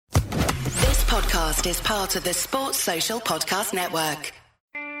podcast is part of the Sports Social Podcast Network.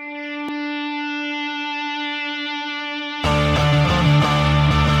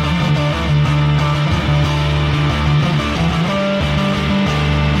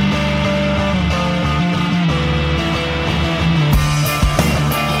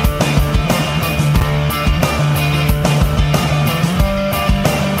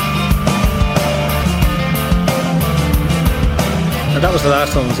 And that was the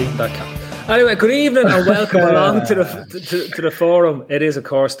last time I was eating that cat. Anyway, good evening and welcome along to the forum. It is, of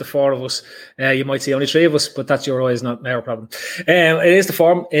course, the four of us. You might see only three of us, but that's your eyes, not our problem. It is the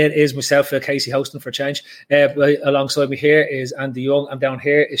forum. It is myself, Casey, hosting for a change. Alongside me here is Andy Young, and down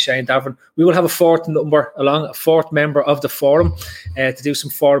here is Shane Davern. We will have a fourth member of the forum to do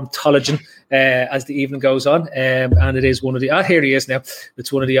some forumtology as the evening goes on. And it is one of the... here he is now.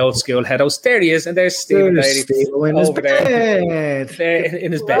 It's one of the old school head hosts. There he is, and there's Stephen Daly in his bed.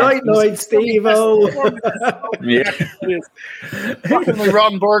 In his bed. Right night, Steve-O. Yeah.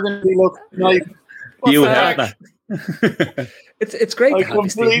 Ron Burgundy look nice. You have that. It's great. I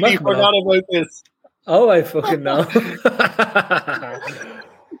completely forgot about this. Oh, I fucking know. I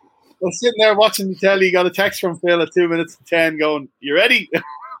was sitting there watching the telly, got a text from Phil at 2 minutes to 10 going, "You ready?"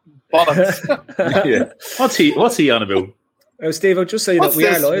 Bollocks. Yeah. What's he on about? Steve, I'll just say that we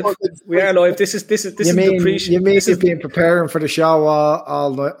are live. We are live. This is the pre-show. You mean you've been preparing for the show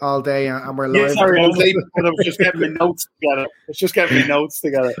all day, and we're live. Yeah, sorry, I was just getting my notes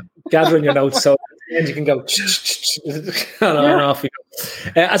together. Gathering your notes, so and you can go and off we go.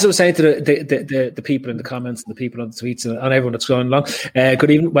 As I was saying to the people in the comments and the people on the tweets and everyone that's going along, good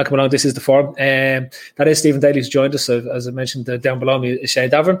evening, welcome along. This is the forum. That is Stephen Daly who's joined us. So, as I mentioned, down below me is Shane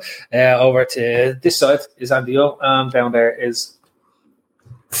Davern. Over to this side is Andy Young, and down there is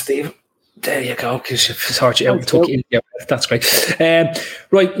Steve. There you go, because you sort you out and took in. Yeah, that's great.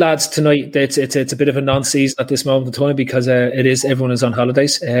 Right, lads, tonight it's a bit of a non-season at this moment in time because everyone is on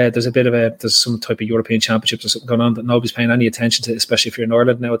holidays. There's some type of European Championships or something going on that nobody's paying any attention to, especially if you're in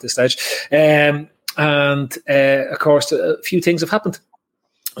Ireland now at this stage. And of course, a few things have happened.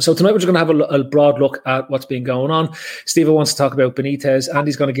 So tonight we're just going to have a broad look at what's been going on. Steve wants to talk about Benitez.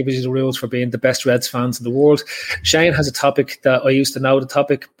 Andy's going to give us the rules for being the best Reds fans in the world. Shane has a topic that I used to know the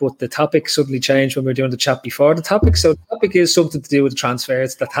topic, but the topic suddenly changed when we were doing the chat before the topic. So the topic is something to do with the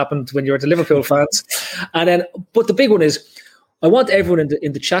transfers that happened when you were the Liverpool fans. And then, but the big one is, I want everyone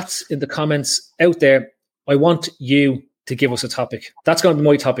in the chats, in the comments out there, I want you to give us a topic. That's going to be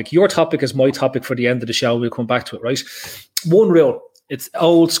my topic. Your topic is my topic for the end of the show. We'll come back to it, right? One rule. It's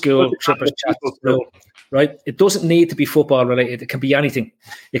old school Trippers chat rule, right? It doesn't need to be football related. It can be anything.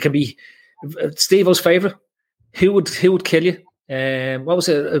 It can be Steve-O's favourite. Who would kill you? What was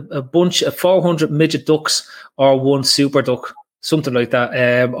it? A bunch of 400 midget ducks or one super duck, something like that.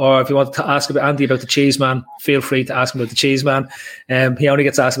 Or if you want to ask about Andy about the cheese man, feel free to ask him about the cheese man. He only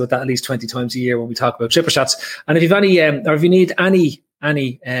gets asked about that at least 20 times a year when we talk about Trippers chats. And if you've any, or if you need any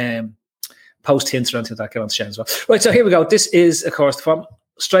post hints or anything like that, get on to Shane as well. Right, so here we go. This is, of course, from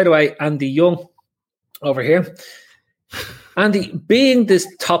straight away Andy Young over here. Andy, being the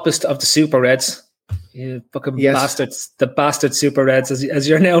toppest of the Super Reds, you fucking bastards, the bastard Super Reds, as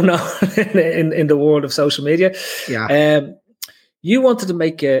you're now known in the world of social media. Yeah. You wanted to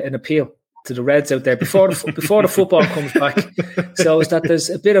make an appeal to the Reds out there before the football comes back, so that there's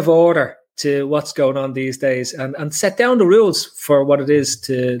a bit of order to what's going on these days, and set down the rules for what it is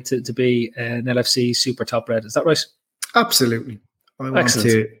to be an LFC Super Top Red. Is that right? Absolutely.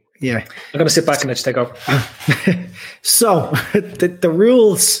 Excellent. I'm going to sit back and let you take over. So the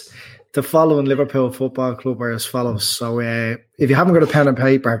rules to follow in Liverpool Football Club are as follows. So if you haven't got a pen and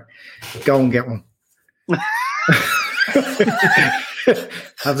paper, go and get one.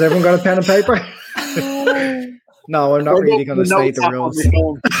 Has everyone got a pen and paper? No, I'm not really going to state the rules.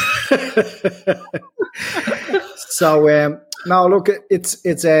 So no, look,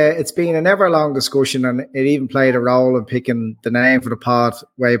 it's been an ever long discussion, and it even played a role in picking the name for the pod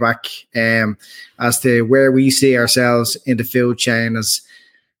way back as to where we see ourselves in the food chain as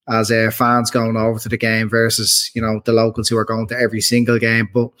fans going over to the game versus the locals who are going to every single game.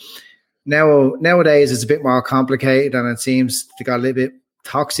 But nowadays it's a bit more complicated, and it seems to got a little bit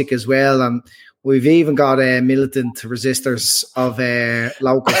toxic as well. And we've even got militant resistors of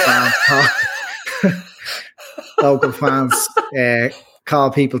local fans call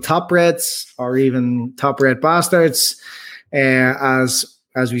people top reds or even top red bastards, as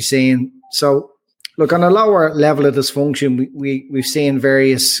we've seen. So, look, on a lower level of dysfunction, we've seen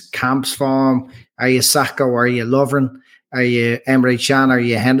various camps form. Are you Sacco? Are you Lovren? Are you Emre Can? Are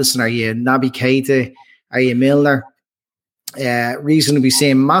you Henderson? Are you Naby Keita? Are you Milner? reason to be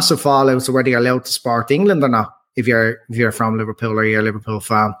seeing massive fallouts of whether you're allowed to support England or not. If you're from Liverpool or you're a Liverpool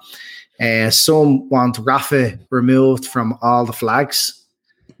fan, some want Rafa removed from all the flags.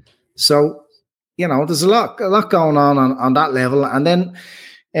 So there's a lot going on that level. And then,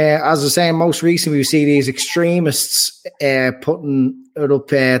 as I was saying, most recently we see these extremists putting it up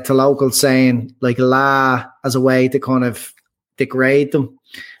to locals, saying like "la" as a way to kind of degrade them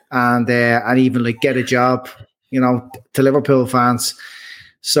and even like get a job, to Liverpool fans.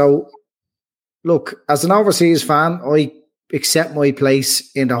 So, look, as an overseas fan, I accept my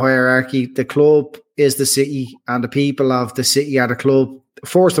place in the hierarchy. The club is the city, and the people of the city are the club.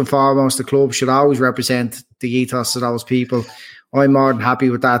 First and foremost, the club should always represent the ethos of those people. I'm more than happy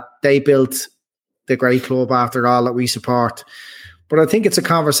with that. They built the great club, after all, that we support. But I think it's a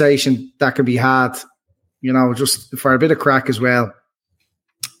conversation that can be had, just for a bit of crack as well.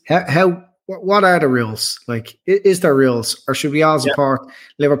 What are the rules? Like, is there rules, or should we all support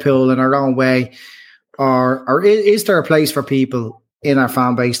Liverpool in our own way? Or is there a place for people in our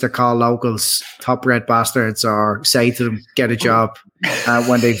fan base that call locals top red bastards, or say to them, get a job,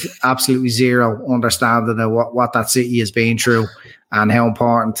 when they've absolutely zero understanding of what that city has been through and how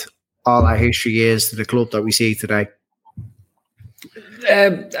important all our history is to the club that we see today?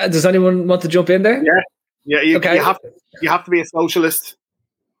 Does anyone want to jump in there? Yeah. Okay. You have to be a socialist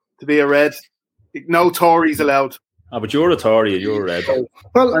to be a red. No Tories allowed. Oh, but you're a Tory and you're a red.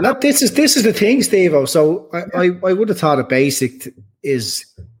 Well, this is the thing, Steve-O. So I would have thought a basic is,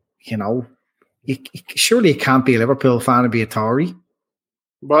 surely you can't be a Liverpool fan and be a Tory.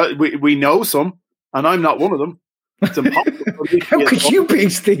 But we know some, and I'm not one of them. It's impossible. How could you be,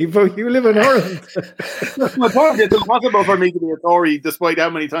 Steve-O? You live in Ireland. That's my point. It's impossible for me to be a Tory, despite how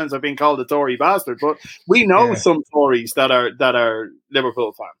many times I've been called a Tory bastard. But we know some Tories that are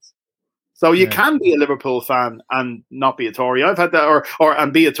Liverpool fans. So you can be a Liverpool fan and not be a Tory. I've had that, or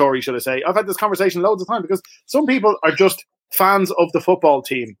and be a Tory, should I say? I've had this conversation loads of times, because some people are just fans of the football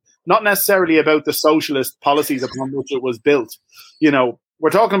team, not necessarily about the socialist policies upon which it was built.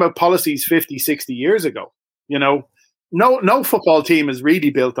 We're talking about policies 50, 60 years ago. No football team is really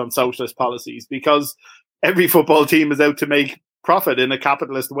built on socialist policies, because every football team is out to make profit in a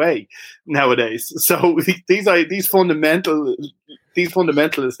capitalist way nowadays. So these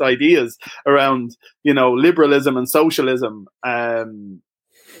fundamentalist ideas around liberalism and socialism, from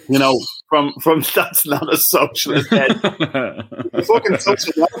that's not a socialist head, fucking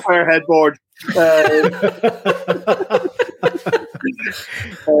social welfare headboard. But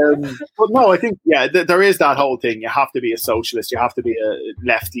no, I think there is that whole thing. You have to be a socialist. You have to be a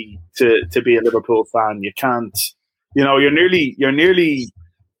lefty to be a Liverpool fan. You can't. You're nearly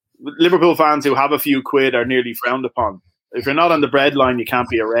Liverpool fans who have a few quid are nearly frowned upon. If you're not on the bread line, you can't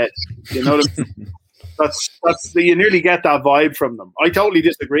be a red. You know what I mean? That's you nearly get that vibe from them. I totally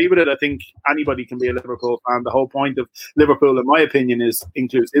disagree with it. I think anybody can be a Liverpool fan. The whole point of Liverpool, in my opinion, is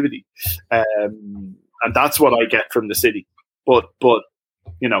inclusivity, and that's what I get from the city. But that's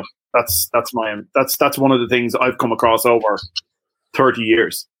one of the things I've come across over 30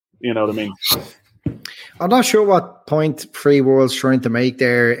 years. You know what I mean? I'm not sure what point Free World's trying to make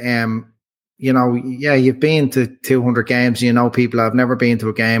there. You've been to 200 games. People have never been to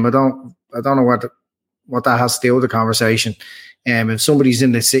a game. I don't know what that has to do with the conversation. If somebody's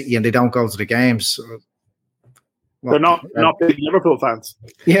in the city and they don't go to the games, they're not big Liverpool fans.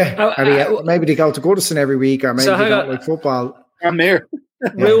 Yeah, maybe they go to Goodison every week, or maybe they don't like football. I'm there.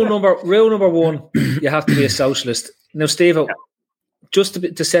 Rule number one: you have to be a socialist. Now, Steve, just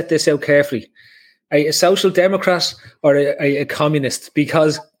to set this out carefully, a social democrat or a communist,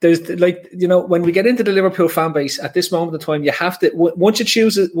 because there's when we get into the Liverpool fan base at this moment in time, you have to once you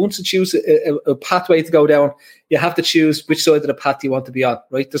choose a pathway to go down, you have to choose which side of the path you want to be on.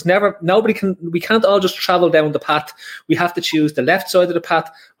 Right? We can't all just travel down the path. We have to choose the left side of the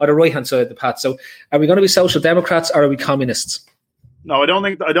path or the right hand side of the path. So, are we going to be social democrats or are we communists? No, I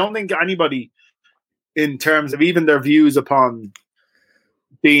don't think anybody, in terms of even their views upon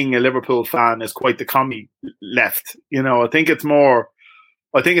being a Liverpool fan, is quite the commie left. I think it's more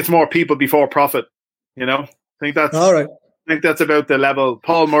people before profit. I think that's all right. I think that's about the level.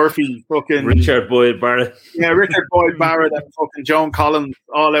 Paul Murphy, fucking Richard Boyd Barrett. Yeah, Richard Boyd Barrett and fucking Joan Collins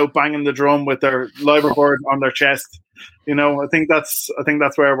all out banging the drum with their liveaboard on their chest. I think that's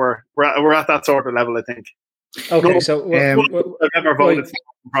where we're at that sort of level, I think. Okay, so I've never voted for,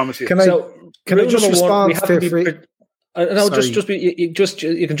 I promise you. Can I just respond to free? No,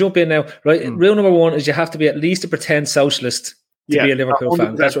 you can jump in now, right? Rule number one is you have to be at least a pretend socialist to be a Liverpool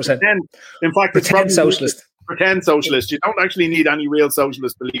fan. That's what I'm saying. In fact, pretend socialist. pretend socialist. You don't actually need any real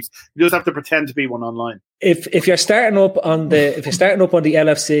socialist beliefs. You just have to pretend to be one online. If you're starting up on the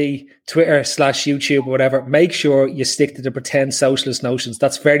LFC Twitter / YouTube or whatever, make sure you stick to the pretend socialist notions.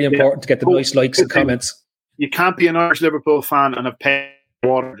 That's very important to get the nice likes and comments. You can't be an Irish Liverpool fan and have paid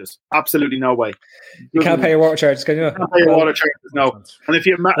water charges. Absolutely no way. You can't pay your water charges, can you? You can't pay your water charges, no. And if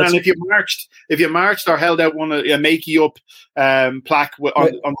you marched or held out a makey up plaque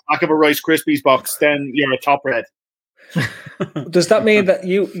on the back of a Rice Krispies box, then you're a top red. Does that mean that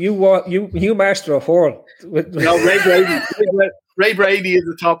you marched through a hole? No, Ray Brady is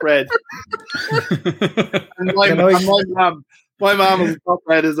the top red. And my mom is the top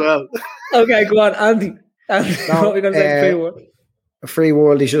red as well. Okay, go on, Andy. What are we going to say? Free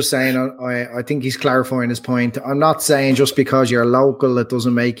World, he's just saying, I think he's clarifying his point. I'm not saying just because you're local, it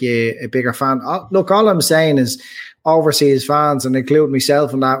doesn't make you a bigger fan. Look, all I'm saying is overseas fans, and include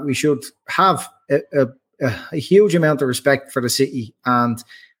myself in that, we should have a huge amount of respect for the city and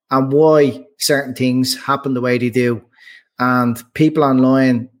why certain things happen the way they do. And people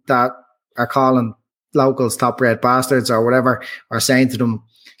online that are calling locals top red bastards or whatever, are saying to them,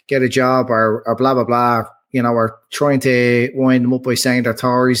 get a job or blah, blah, blah, or trying to wind them up by saying they're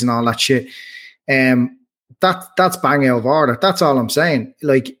Tories and all that shit. That's bang out of order. That's all I'm saying.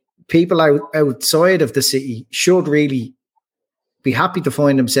 Like, people outside of the city should really be happy to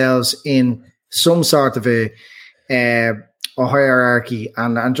find themselves in some sort of a hierarchy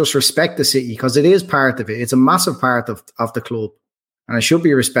and just respect the city, because it is part of it. It's a massive part of the club, and it should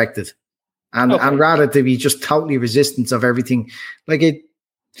be respected. And rather to be just totally resistant of everything.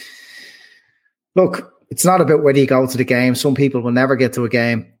 Look, it's not about whether you go to the game. Some people will never get to a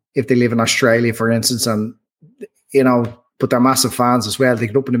game if they live in Australia, for instance, and, but they're massive fans as well. They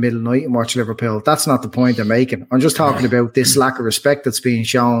get up in the middle of the night and watch Liverpool. That's not the point I'm making. I'm just talking about this lack of respect that's being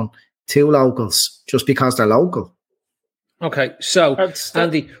shown to locals just because they're local. Okay, so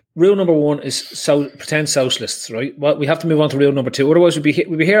Andy, rule number 1 is pretend socialists, right? Well, we have to move on to rule number 2. Otherwise, we'd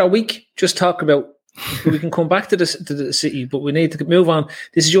be here a week just talking about. We can come back to the city, but we need to move on.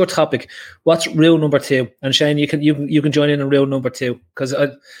 This is your topic. What's rule number 2? And Shane, you can join in real number 2, because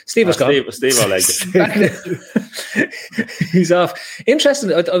Steve has gone. Steve, I like it. He's off.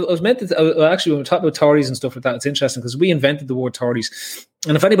 Interesting. I was meant to actually, when we talk about Tories and stuff like that, it's interesting because we invented the word Tories.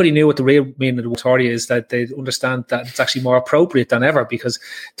 And if anybody knew what the real meaning of the word Tory is, that they understand that it's actually more appropriate than ever, because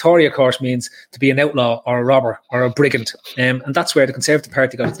Tory, of course, means to be an outlaw or a robber or a brigand. And that's where the Conservative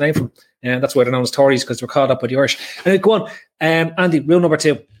Party got its name from. And that's why they're known as Tories, because they were called up by the Irish. And go on, Andy, rule number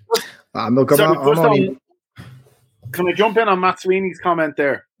 2. Can I jump in on Matt Sweeney's comment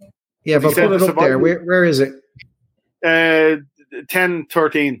there? Yeah, but put it up there. Where is it?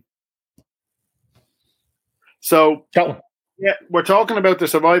 10:13. So, yeah, we're talking about the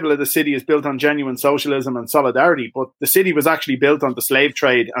survival of the city is built on genuine socialism and solidarity, but the city was actually built on the slave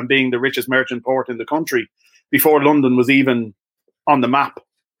trade and being the richest merchant port in the country before London was even on the map.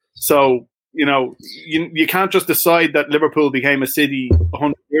 So, you can't just decide that Liverpool became a city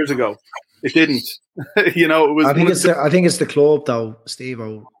 100 years ago. It didn't. It was. I think it's the club, though, Steve.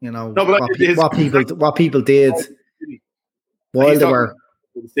 What people did while they were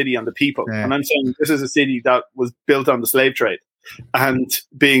the city and the people. Yeah. And I'm saying this is a city that was built on the slave trade and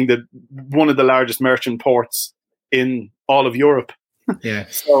being one of the largest merchant ports in all of Europe. Yeah.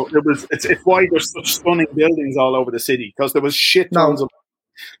 So it's why there's such stunning buildings all over the city, because there was shit tons of.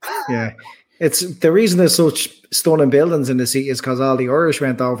 Yeah. It's the reason there's such stunning buildings in the city is because all the Irish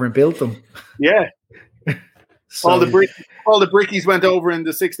went over and built them. Yeah. So. All the brickies went over in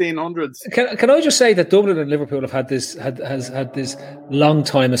the 1600s. Can I just say that Dublin and Liverpool have had this long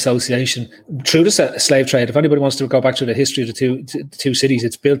time association through the slave trade. If anybody wants to go back to the history of the two cities,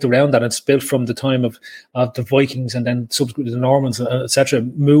 it's built around that. It's built from the time of the Vikings and then subsequently the Normans, etc.,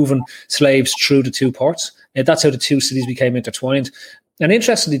 moving slaves through the two ports. And that's how the two cities became intertwined. And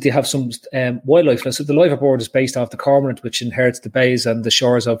interestingly, they have some wildlife. So the liveaboard is based off the cormorant, which inherits the bays and the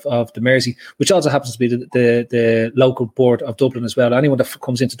shores of the Mersey, which also happens to be the local board of Dublin as well. Anyone that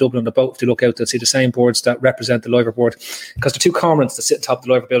comes into Dublin on the boat, if they look out, they'll see the same boards that represent the liveaboard, because the two cormorants that sit atop the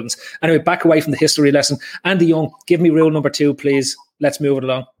liveaboard buildings. Anyway, back away from the history lesson. Andy Young, give me rule number 2, please. Let's move it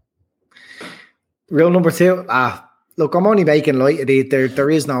along. Rule number 2? Look, I'm only making light of it. There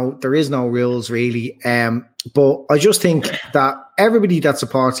is no rules really. But I just think that everybody that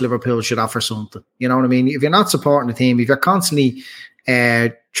supports Liverpool should offer something. You know what I mean? If you're not supporting the team, if you're constantly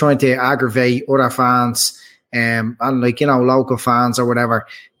trying to aggravate other fans and local fans or whatever,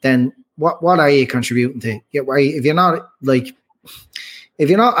 then what are you contributing to? If you're not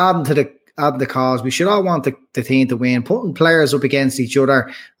adding adding the cause. We should all want the team to win. Putting players up against each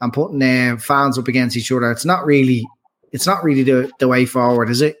other and putting fans up against each other, it's not really the way forward,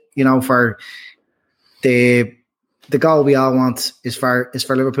 is it? You know, for the goal we all want is for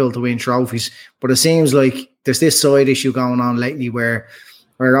Liverpool to win trophies. But it seems like there's this side issue going on lately where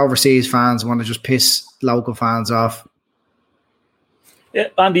overseas fans want to just piss local fans off. Yeah,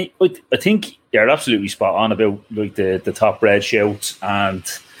 Andy, I think you're absolutely spot on about like the top red shouts and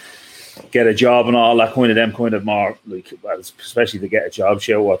get a job and all that kind of them kind of more like, well, especially to get a job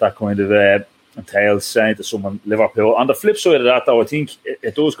shout, what that kind of entails, saying to someone Liverpool. On the flip side of that, though, I think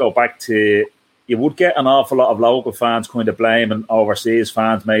it does go back to, you would get an awful lot of local fans kind of blaming overseas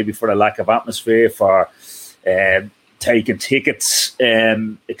fans maybe for the lack of atmosphere, for taking tickets,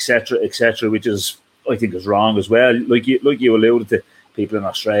 etc., which is, I think, is wrong as well. Like you alluded to, people in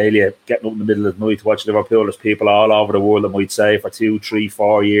Australia getting up in the middle of the night to watch Liverpool. There's people all over the world that might say for 2, 3,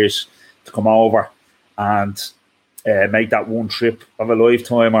 4 years to come over and make that one trip of a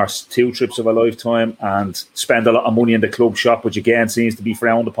lifetime or 2 trips of a lifetime and spend a lot of money in the club shop, which again seems to be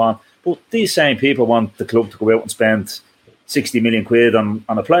frowned upon. But these same people want the club to go out and spend 60 million quid on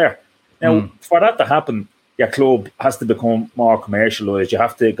a player. Now, for that to happen, your club has to become more commercialised. You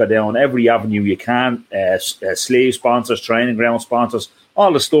have to go down every avenue you can, sleeve sponsors, training ground sponsors,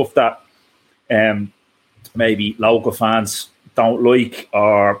 all the stuff that maybe local fans don't like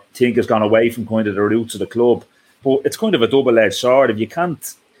or think has gone away from kind of the roots of the club. But it's kind of a double-edged sword. If you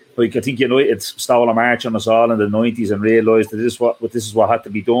can't, like, I think United stole a march on us all in the 90s and realised that this is what had to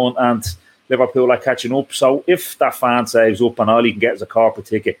be done, and Liverpool are catching up. So if that fan saves up and all he can get is a corporate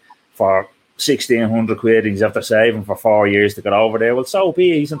ticket for 1,600 quid and he's after saving for 4 years to get over there, well, so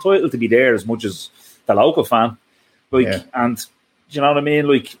be it. He's entitled to be there as much as the local fan. And do you know what I mean?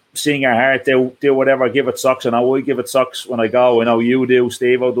 Like, seeing your heart, do whatever, give it socks. I know I give it socks when I go. I know you do,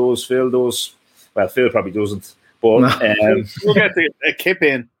 Steve-O does, Phil does. Well, Phil probably doesn't. But we'll get a kip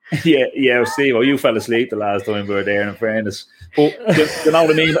in. Yeah, Steve-O, you fell asleep the last time we were there, in fairness. But you know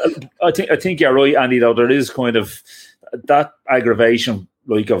what I mean? I think you're right, Andy, though. There is kind of that aggravation,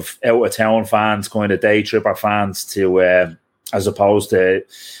 like, of out-of-town fans, kind of day tripper fans, to as opposed to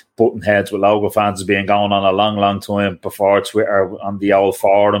butting heads with local fans, has been going on a long, long time before Twitter, on the old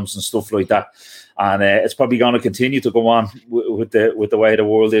forums and stuff like that. And it's probably going to continue to go on with the way the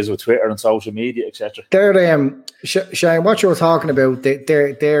world is with Twitter and social media, etc. Shane, what you were talking about,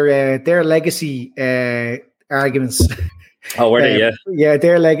 their legacy arguments. Oh, were they? Yeah,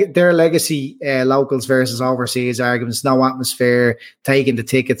 their legacy locals versus overseas arguments. No atmosphere, taking the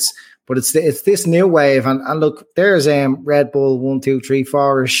tickets, but it's this new wave. And look, there's Red Bull 1, 2, 3,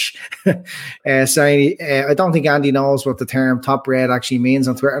 4ish. Saying I don't think Andy knows what the term top red actually means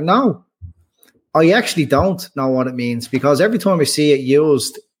on Twitter. No, I actually don't know what it means, because every time I see it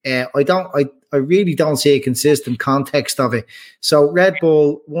used, I really don't see a consistent context of it. So Red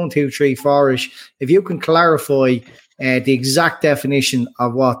Bull 1, 2, 3, 4ish. If you can clarify the exact definition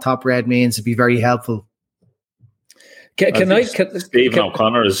of what top red means, it'd be very helpful. Stephen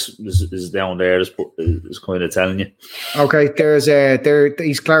O'Connor is down there, is kind of telling you. Okay,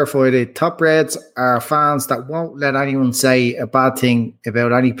 he's clarified it. Top reds are fans that won't let anyone say a bad thing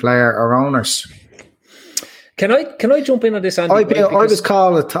about any player or owners. Can I jump in on this, Andy? I was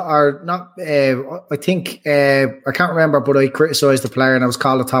called I think I can't remember, but I criticised the player and I was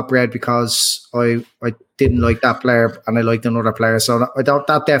called a top red because I didn't like that player and I liked another player. So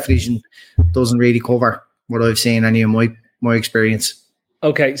that definition doesn't really cover what I've seen, any of my experience.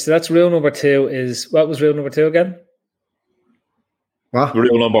 Okay, so that's rule number 2. What was rule number 2 again? What?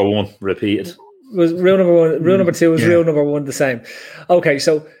 Rule number 1, repeated. Was rule number 1? Rule number 2 was rule number 1 the same? Okay,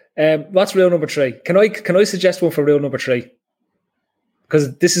 so what's rule number 3? Can I suggest one for rule number 3?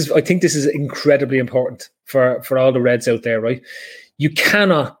 Because I think this is incredibly important for all the Reds out there, right? You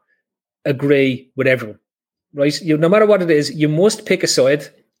cannot agree with everyone, right? No matter what it is, you must pick a side.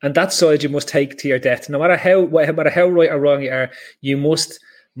 And that side you must take to your death. No matter how right or wrong you are, you must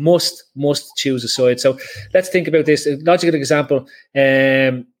choose a side. So let's think about this. A logical example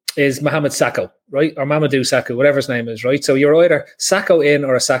is Mohamed Sakho, right? Or Mamadou Sakho, whatever his name is, right? So you're either Sakho in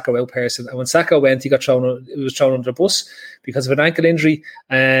or a Sakho out person. And when Sakho went, he was thrown under the bus because of an ankle injury.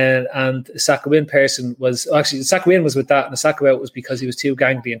 And Sakho in person Sakho in was with that, and the Sakho out was because he was too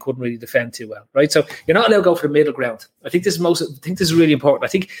gangly and couldn't really defend too well, right? So you're not allowed to go for the middle ground. I think this is really important. I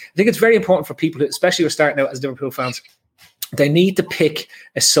think it's very important for people, especially who are starting out as Liverpool fans. They need to pick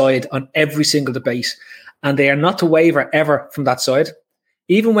a side on every single debate, and they are not to waver ever from that side.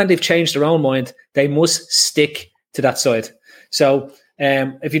 Even when they've changed their own mind, they must stick to that side. So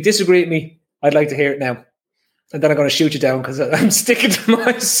if you disagree with me, I'd like to hear it now. And then I'm going to shoot you down because I'm sticking to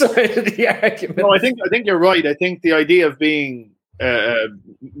my side of the argument. No, I think you're right. I think the idea of being a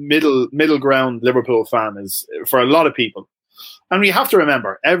middle ground Liverpool fan is for a lot of people. And you have to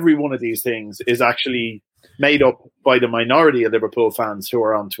remember, every one of these things is actually made up by the minority of Liverpool fans who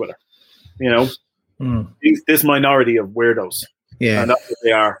are on Twitter. This minority of weirdos. Yeah, and that's what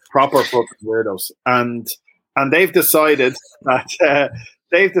they are, proper fucking weirdos. And they've decided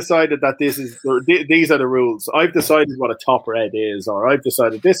that these are the rules. I've decided what a top red is, or I've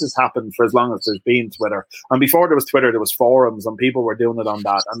decided this has happened for as long as there's been Twitter. And before there was Twitter, there was forums, and people were doing it on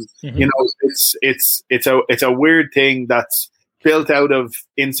that. And it's a weird thing that's built out of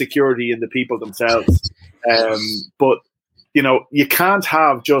insecurity in the people themselves. But you can't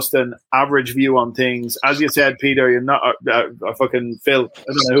have just an average view on things. As you said, Peter, you're not a fucking Phil. I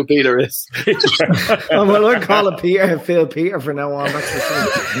don't know who Peter is. Well, I call it Peter, Phil Peter from now on.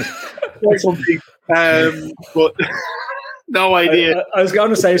 That's but no idea. I was going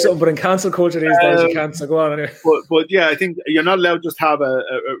to say something, but in cancel culture these days, you can't. So go on anyway. But yeah, I think you're not allowed to just have a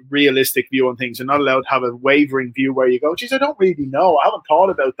realistic view on things. You're not allowed to have a wavering view where you go, geez, I don't really know. I haven't thought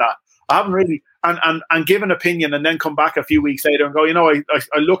about that. I haven't really, and give an opinion and then come back a few weeks later and go,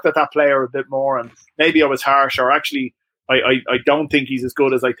 I looked at that player a bit more and maybe I was harsh, or actually I don't think he's as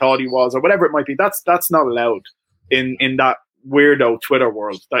good as I thought he was, or whatever it might be. That's not allowed in that weirdo Twitter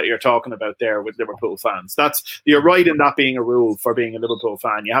world that you're talking about there with Liverpool fans. You're right in that being a rule for being a Liverpool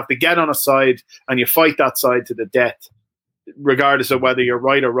fan. You have to get on a side and you fight that side to the death, regardless of whether you're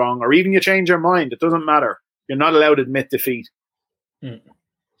right or wrong, or even you change your mind. It doesn't matter. You're not allowed to admit defeat. Yeah.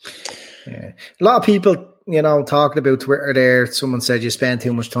 A lot of people, talking about Twitter there. Someone said you spend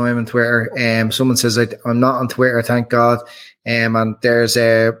too much time on Twitter. Someone says I'm not on Twitter, thank God. And there's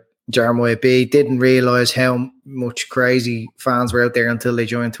Jeremiah B didn't realise how much crazy fans were out there until they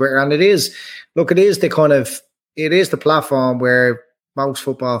joined Twitter. And it is the platform where most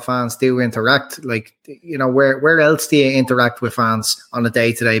football fans do interact. Like, where else do you interact with fans on a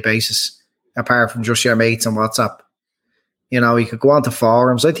day-to-day basis apart from just your mates on WhatsApp? You could go on to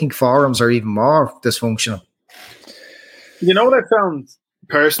forums. I think forums are even more dysfunctional. What I found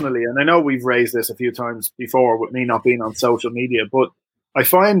personally, and I know we've raised this a few times before with me not being on social media, but I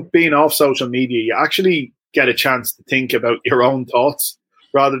find being off social media, you actually get a chance to think about your own thoughts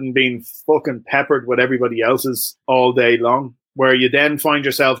rather than being fucking peppered with everybody else's all day long, where you then find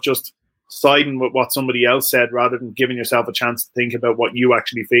yourself just siding with what somebody else said rather than giving yourself a chance to think about what you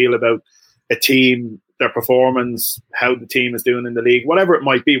actually feel about a team, their performance, how the team is doing in the league, whatever it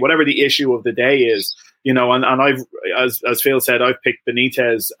might be, whatever the issue of the day is, and I've, as Phil said, I've picked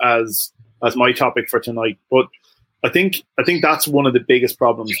Benitez as my topic for tonight. But I think that's one of the biggest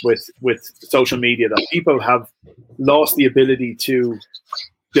problems with social media, that people have lost the ability to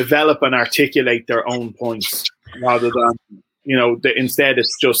develop and articulate their own points rather than, instead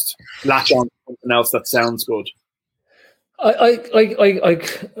it's just latch on to something else that sounds good.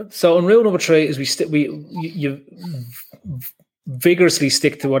 So on rule number 3 is you vigorously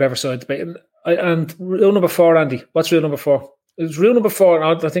stick to whatever side debate. And rule number 4, Andy, what's rule number 4? It's rule number 4,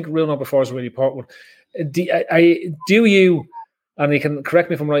 and I think rule number 4 is a really important one. Do you, and you can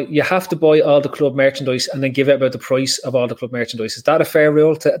correct me if I'm right, you have to buy all the club merchandise and then give out about the price of all the club merchandise. Is that a fair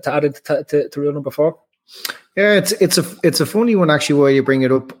rule to add into to rule number 4? Yeah, it's a funny one actually why you bring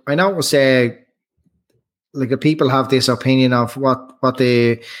it up. I know it was the people have this opinion of what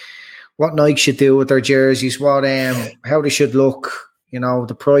Nike should do with their jerseys, how they should look,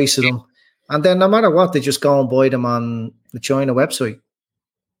 the price of them, and then no matter what, they just go and buy them on the China website,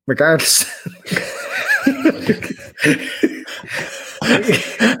 regardless.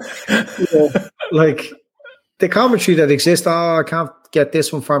 Like the commentary that exists. Oh, I can't get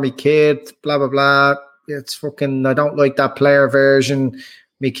this one for me kid. Blah blah blah. It's fucking. I don't like that player version.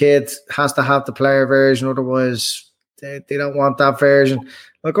 My kid has to have the player version, otherwise they don't want that version.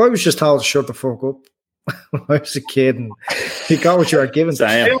 Like, I was just told to shut the fuck up when I was a kid, and you got what you were given.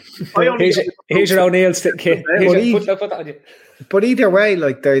 Here's your O'Neill kid. But either way,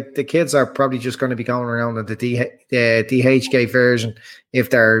 like the kids are probably just going to be going around in the DHgate version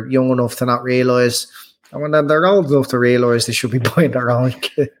if they're young enough to not realise. And when they're old enough to realise, they should be buying their own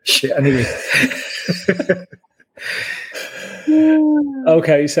shit anyway.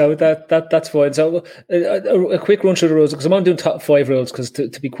 Okay, so that's fine. So a quick run through the rules, because I'm on doing top 5 rules, because to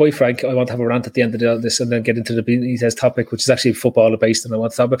be quite frank, I want to have a rant at the end of this and then get into the Benitez topic, which is actually football based, and I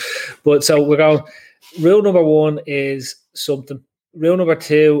want to talk about. But so we're going. Rule number 1 is something. Rule number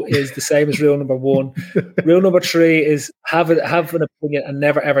 2 is the same as rule number 1. Rule number 3 is have an opinion and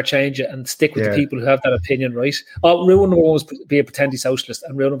never ever change it, and stick with the people who have that opinion, right? Rule number 1 was be a pretending socialist,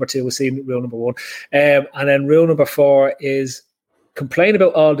 and rule number 2 was seeing rule number 1. And then rule number 4 is complain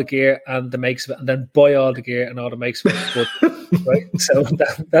about all the gear and the makes of it, and then buy all the gear and all the makes of it. But, right? So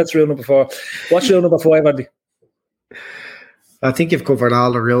that's rule number 4. What's rule number 5, Andy? I think you've covered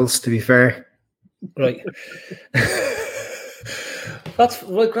all the rules, to be fair. Right. That's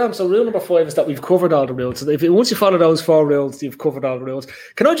right, Graham. So rule number 5 is that we've covered all the rules. So once you follow those 4 rules, you've covered all the rules.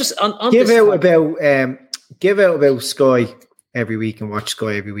 Can I just give out about Sky every week and watch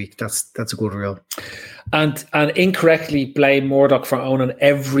Sky every week? That's a good rule. And incorrectly blame Murdoch for owning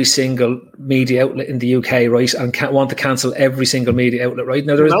every single media outlet in the UK, right? And want to cancel every single media outlet, right?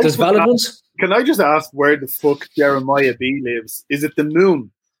 Now there's valid ones. Can I just ask where the fuck Jeremiah B lives? Is it the moon?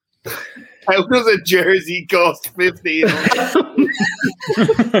 How does a jersey cost 15?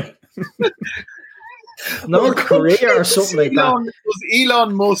 North Korea or something like that. Does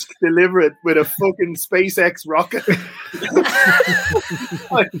Elon Musk deliver it with a fucking SpaceX rocket?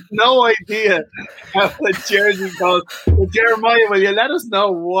 I have no idea how a jersey costs. Well, Jeremiah, will you let us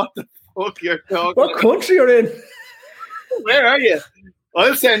know what the fuck you're talking What about? country you're in? Where are you?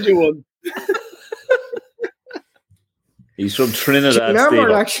 I'll send you one. He's from Trinidad. Do you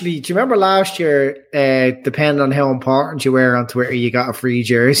remember last year, depending on how important you were on Twitter, you got a free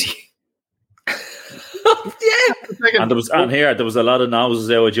jersey? Yeah. And there was a lot of noses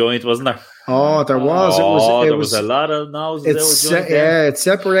out of joint, wasn't there? Oh, there was. There was a lot of noses out of joint. It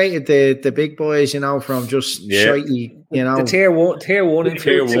separated the big boys, from just shitey, The tier one and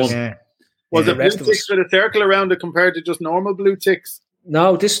tier 1. Yeah. Was it blue ticks with a circle around it compared to just normal blue ticks?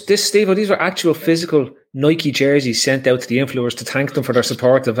 No, this Steve, these were actual physical Nike jerseys sent out to the influencers to thank them for their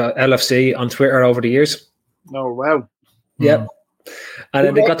support of LFC on Twitter over the years. Oh, wow. Yeah. And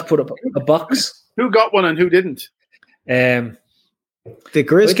then they got to put up a box. Who got one and who didn't? Did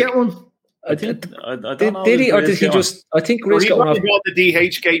Grizz get one? I don't know. Did he, or did he just? I think Grizz got one off. He got the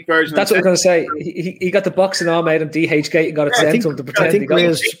DH Gate version. That's what I'm going to say. He got the box and all made on DH Gate and got it sent to him to pretend he got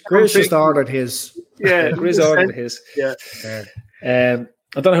it. Grizz just ordered his. Yeah, Grizz ordered his. Yeah. I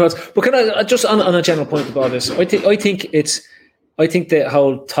don't know who else, but can I just on a general point about this? I think the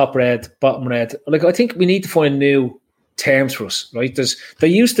whole top red, bottom red. Like I think we need to find new terms for us, right? There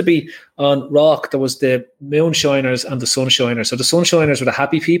used to be on Rock, there was the moonshiners and the sunshiners. So the sunshiners were the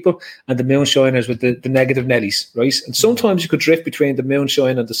happy people and the moonshiners were the negative Nellies, right? And sometimes you could drift between the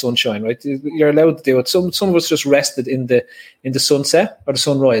moonshine and the sunshine, right? You're allowed to do it. Some of us just rested in the sunset or the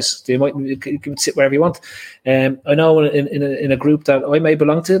sunrise. You can sit wherever you want. I know in a group that I may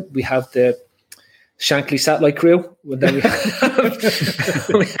belong to, we have the Shankly Satellite crew. Then we have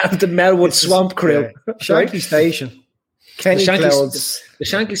the Melwood Swamp crew. Yeah. Shankly Station. Kenny Clouds. The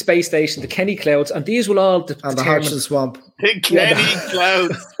Shankly Space Station, the Kenny Clouds, and these will all and the Hodgson Swamp. The Kenny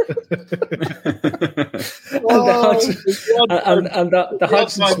Clouds. and the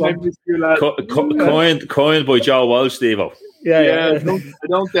Hodgson Swamp. Coined by Joe Walsh, Steve-O. Yeah. I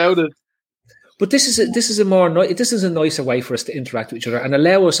don't doubt it. But this is a nicer way for us to interact with each other and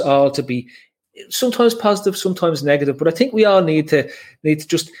allow us all to be sometimes positive, sometimes negative. But I think we all need to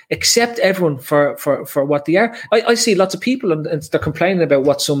just accept everyone for what they are. I see lots of people and they're complaining about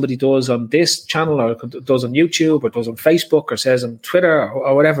what somebody does on this channel or does on YouTube or does on Facebook or says on Twitter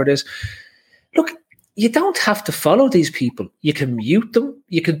or whatever it is. Look, you don't have to follow these people. You can mute them.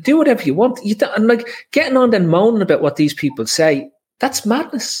 You can do whatever you want. And like getting on and moaning about what these people say, that's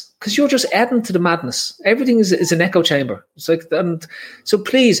madness, because you're just adding to the madness. Everything is an echo chamber. It's like, and so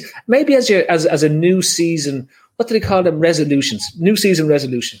please, maybe as a new season, what do they call them? Resolutions, new season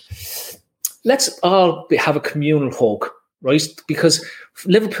resolution. Let's all have a communal hug, right? Because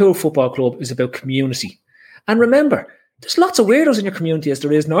Liverpool Football Club is about community. And remember, there's lots of weirdos in your community as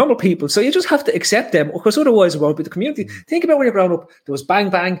there is normal people. So you just have to accept them, because otherwise it won't be the community. Think about when you're growing up. There was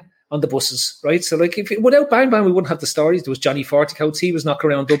Bang Bang on the buses, right? So like without Bang Bang, we wouldn't have the stories. There was Johnny Forticoats. He was knocking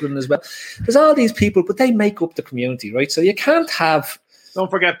around Dublin as well. There's all these people, but they make up the community, right? So you can't have... Don't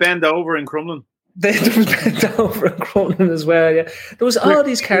forget Ben Dover in Crumlin. There was Ben Dover in Crumlin as well, yeah. There was all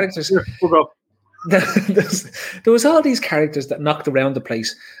these characters... There was all these characters that knocked around the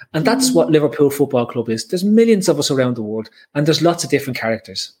place, and that's what Liverpool Football Club is. There's millions of us around the world, and there's lots of different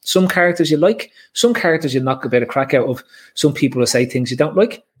characters. Some characters you like, some characters you knock a bit of crack out of. Some people will say things you don't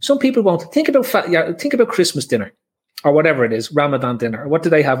like. Some people won't. Think about Christmas dinner or whatever it is, Ramadan dinner. What do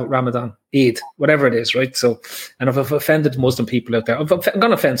they have at Ramadan? Eid, whatever it is, right? So, and if I've offended Muslim people out there, I'm going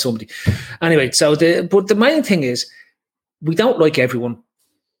to offend somebody. Anyway, but the main thing is, we don't like everyone.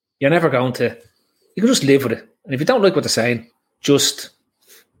 You're never going to. You can just live with it. And if you don't like what they're saying, just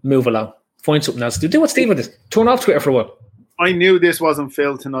move along. Find something else to do. Do what Stephen did. Turn off Twitter for a while. I knew this wasn't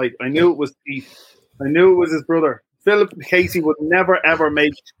Phil tonight. I knew it was Pete. I knew it was his brother. Philip Casey would never ever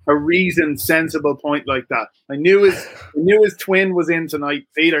make a reasoned, sensible point like that. I knew his twin was in tonight,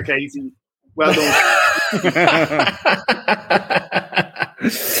 Peter Casey. Well done.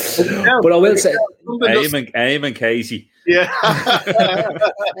 But I will say, Eamon Casey. Yeah.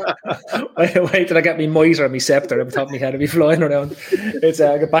 wait till I get me mitre and me scepter on top of my head and be flying around. It's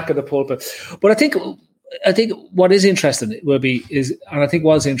get back in the pulpit. But I think what is interesting and I think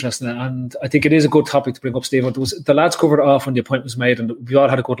was interesting, and I think it is a good topic to bring up, Stephen. The lads covered it off when the appointment was made, and we all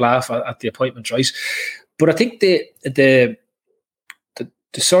had a good laugh at the appointment, right? But I think the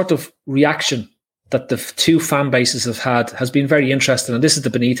sort of reaction that the two fan bases have had has been very interesting, and this is the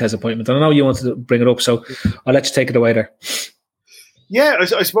Benitez appointment. And I know you wanted to bring it up, so I'll let you take it away there. Yeah,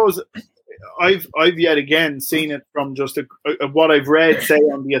 I suppose I've yet again seen it from just what I've read, say,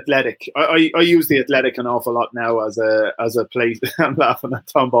 on The Athletic. I use The Athletic an awful lot now as a place. I'm laughing at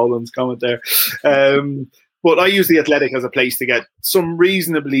Tom Boland's comment there. But I use The Athletic as a place to get some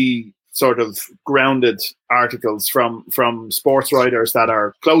reasonably sort of grounded articles from sports writers that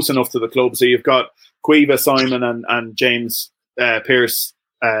are close enough to the club. So you've got Quiva, Simon and James Pearce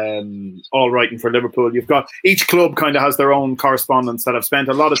all writing for Liverpool. You've got each club kind of has their own correspondents that have spent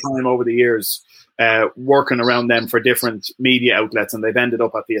a lot of time over the years working around them for different media outlets, and they've ended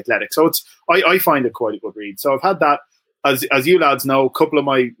up at The Athletic. So I find it quite a good read. So I've had that. As you lads know, a couple of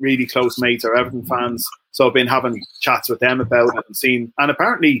my really close mates are Everton fans, so I've been having chats with them about it and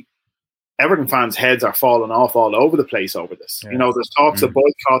apparently Everton fans' heads are falling off all over the place over this. Yeah. You know, there's talks of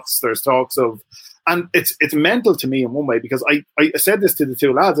boycotts, there's talks of, and it's mental to me in one way, because I said this to the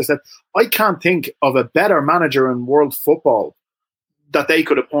two lads. I said, I can't think of a better manager in world football that they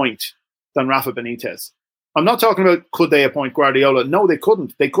could appoint than Rafa Benitez. I'm not talking about could they appoint Guardiola. No, they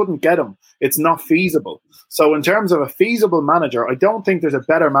couldn't. They couldn't get him. It's not feasible. So in terms of a feasible manager, I don't think there's a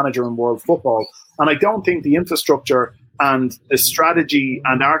better manager in world football. And I don't think the infrastructure and the strategy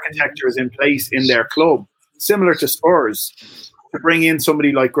and architecture is in place in their club, similar to Spurs, to bring in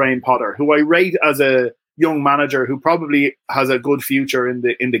somebody like Graham Potter, who I rate as a young manager who probably has a good future in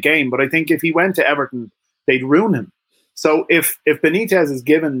the game. But I think if he went to Everton, they'd ruin him. So if Benitez is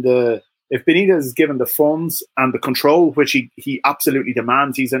given the funds and the control, which he absolutely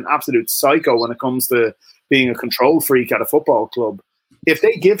demands, he's an absolute psycho when it comes to being a control freak at a football club. If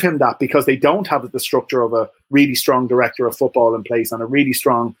they give him that because they don't have the structure of a really strong director of football in place and a really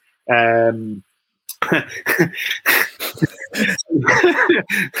strong for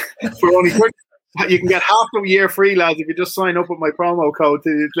only 30, you can get half a year free, lads, if you just sign up with my promo code to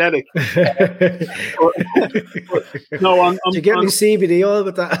The Athletic. No, I'm you get me CBD all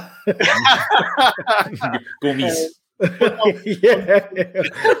with that. Gummies. Yeah.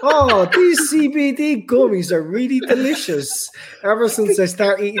 Oh, these CBD gummies are really delicious. Ever since I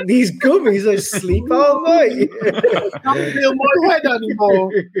start eating these gummies, I sleep all night. I don't feel my head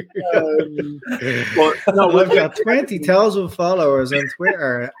anymore. But no, I've got 20,000 followers on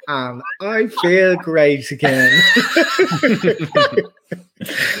Twitter, and I feel great again.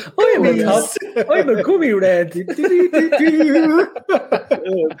 I'm a gummy red.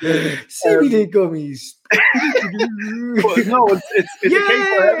 CBD gummies. But no, it's a case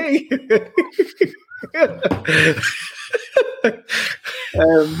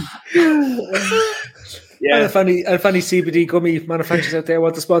yeah. And if any CBD gummy manufacturers out there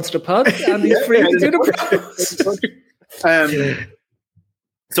want to sponsor the pod, and he's free to do the pros.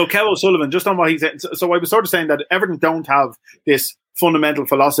 So Kev O'Sullivan, just on what he said, so I was sort of saying that Everton don't have this fundamental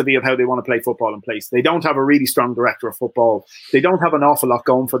philosophy of how they want to play football in place. They don't have a really strong director of football. They don't have an awful lot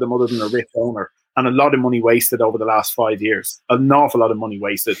going for them other than a rich owner, and a lot of money wasted over the last 5 years. An awful lot of money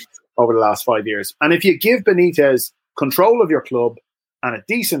wasted over the last 5 years. And if you give Benitez control of your club and a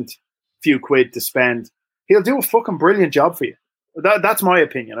decent few quid to spend, he'll do a fucking brilliant job for you. That's my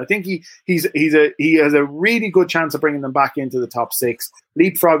opinion. I think he has a really good chance of bringing them back into the top six,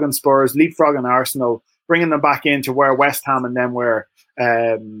 leapfrogging Spurs, leapfrogging Arsenal, bringing them back into where West Ham and them were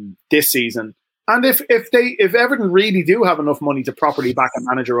this season. And if Everton really do have enough money to properly back a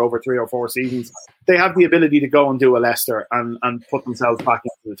manager over 3 or 4 seasons, they have the ability to go and do a Leicester and put themselves back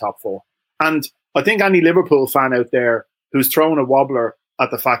into the top 4. And I think any Liverpool fan out there who's thrown a wobbler at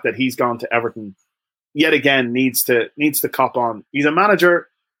the fact that he's gone to Everton yet again needs to cop on. He's a manager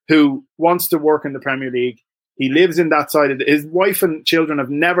who wants to work in the Premier League. He lives in that side. His wife and children have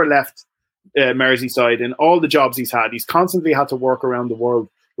never left Merseyside in all the jobs he's had. He's constantly had to work around the world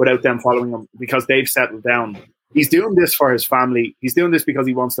without them following him because they've settled down. He's doing this for his family. He's doing this because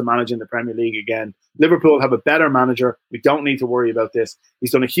he wants to manage in the Premier League again. Liverpool have a better manager. We don't need to worry about this.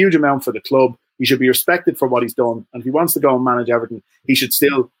 He's done a huge amount for the club. He should be respected for what he's done. And if he wants to go and manage Everton, he should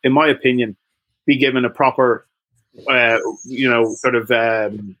still, in my opinion, be given a proper,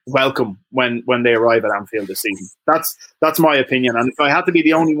 welcome when they arrive at Anfield this season. That's my opinion. And if I had to be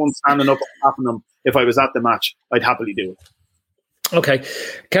the only one standing up and clapping them if I was at the match, I'd happily do it. Okay,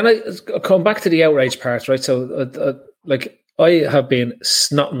 can I come back to the outrage part, right? So, I have been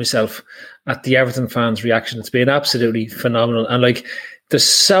snotting myself at the Everton fans' reaction. It's been absolutely phenomenal. And, there's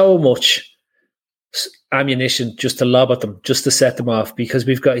so much ammunition just to lob at them, just to set them off, because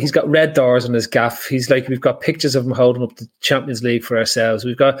he's got red doors on his gaff. We've got pictures of him holding up the Champions League for ourselves.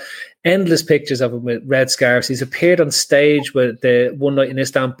 We've got endless pictures of him with red scarves. He's appeared on stage with the One Night in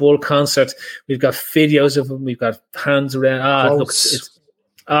Istanbul concert. We've got videos of him. We've got hands around.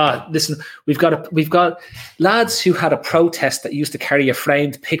 Listen, we've got lads who had a protest that used to carry a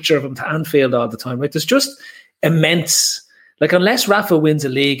framed picture of him to Anfield all the time, right? There's just immense. Unless Rafa wins a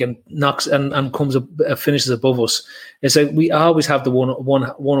league and knocks and comes up, finishes above us, it's like we always have the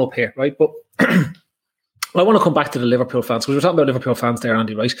one up here, right? But I want to come back to the Liverpool fans, because we're talking about Liverpool fans there,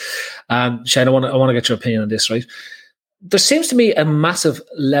 Andy, right? Shane, I want to get your opinion on this, right? There seems to me a massive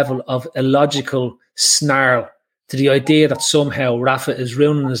level of illogical snarl to the idea that somehow Rafa is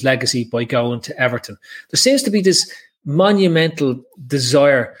ruining his legacy by going to Everton. There seems to be this monumental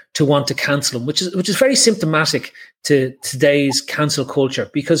desire to want to cancel him, which is very symptomatic to today's cancel culture,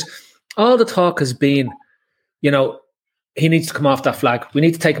 because all the talk has been, he needs to come off that flag. We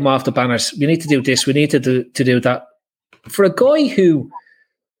need to take him off the banners. We need to do this. We need to do that. For a guy who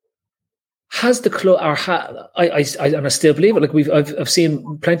has the club, I still believe it. I've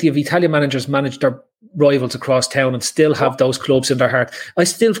seen plenty of Italian managers manage their rivals across town and still have those clubs in their heart. I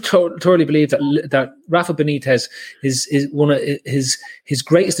still totally believe that Rafa Benitez is one of his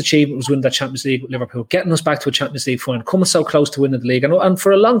greatest achievement was winning that Champions League with Liverpool, getting us back to a Champions League final, coming so close to winning the league, and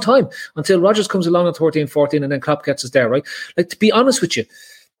for a long time until Rodgers comes along in 13-14 and then Klopp gets us there, right? To be honest with you,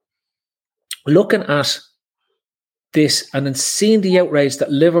 looking at this and then seeing the outrage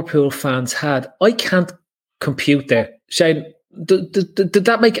that Liverpool fans had, I can't compute there. Shane, did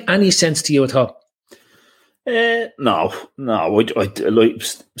that make any sense to you at all? No.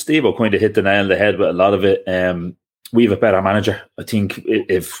 Steve kind of hit the nail on the head with a lot of it. We have a better manager. I think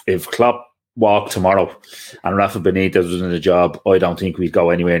if Klopp walked tomorrow and Rafa Benitez was in the job, I don't think we'd go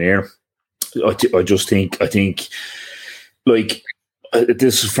anywhere near him. I think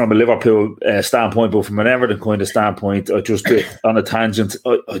this is from a Liverpool standpoint, but from an Everton kind of standpoint, I just on a tangent.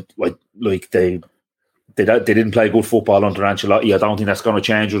 They didn't play good football under Ancelotti. I don't think that's going to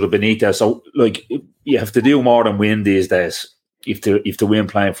change with Benitez. So, you have to do more than win these days. If to win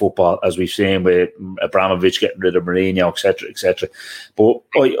playing football, as we've seen with Abramovich getting rid of Mourinho, etc., etc. But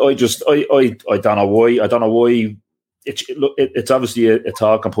I don't know why. I don't know why. It's obviously a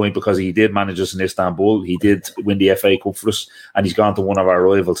talking point because he did manage us in Istanbul. He did win the FA Cup for us, and he's gone to one of our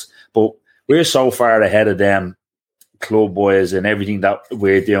rivals. But we're so far ahead of them club boys and everything that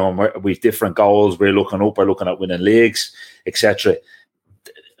we're doing. We've different goals. We're looking up. We're looking at winning leagues, etc.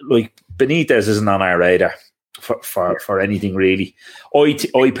 Benitez isn't on our radar for anything really.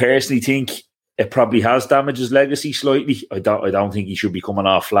 I personally think it probably has damaged his legacy slightly. I don't think he should be coming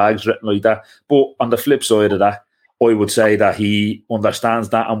off flags written like that. But on the flip side of that, I would say that he understands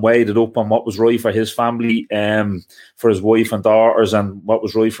that and weighed it up on what was right for his family, for his wife and daughters, and what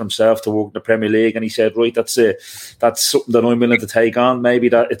was right for himself to work in the Premier League. And he said, right, that's something that I'm willing to take on. Maybe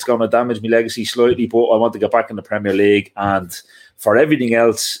that it's going to damage my legacy slightly, but I want to get back in the Premier League. And for everything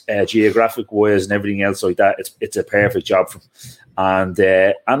else, geographic-wise and everything else like that, it's a perfect job for him.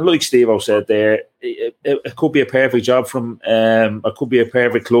 And like Steve-O said there, it could be a perfect job from it could be a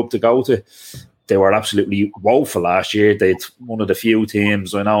perfect club to go to. They were absolutely woeful last year. They'd one of the few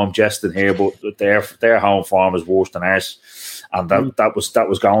teams. I know I'm jesting here, but their home form is worse than ours, and that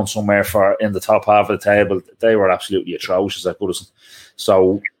was going somewhere for in the top half of the table. They were absolutely atrocious at Goodison.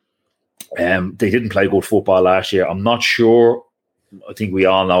 So they didn't play good football last year. I'm not sure. I think we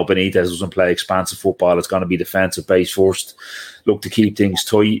all know Benitez doesn't play expansive football. It's going to be defensive based first. Look to keep things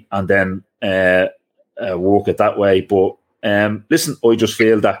tight and then work it that way. But listen, I just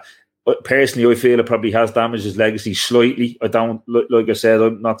feel that. Personally, I feel it probably has damaged his legacy slightly. I don't, like I said,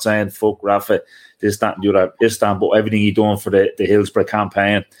 I'm not saying fuck Rafa, this, that, and the other, Istanbul, everything he done for the Hillsborough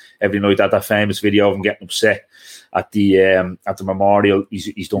campaign, everything like that famous video of him getting upset at the memorial.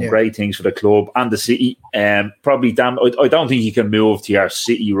 He's done great things for the club and the city. Probably I don't think you can move to your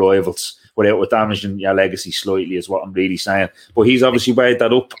city rivals without damaging your legacy slightly, is what I'm really saying. But he's obviously weighed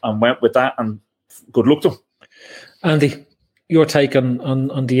that up and went with that, and good luck to him. Andy, your take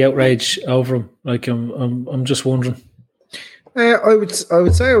on the outrage over him? Like, I'm just wondering. I would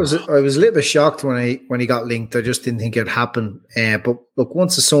say I was a little bit shocked when he got linked. I just didn't think it'd happen. But look,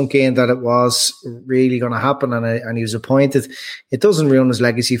 once it sunk in that it was really going to happen and he was appointed, it doesn't ruin his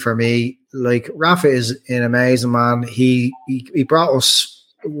legacy for me. Like, Rafa is an amazing man. He brought us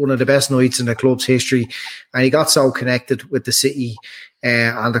one of the best nights in the club's history, and he got so connected with the city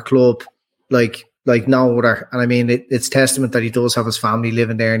and the club like no other. And I mean, it's testament that he does have his family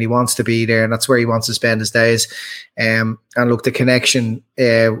living there and he wants to be there, and that's where he wants to spend his days. And look, the connection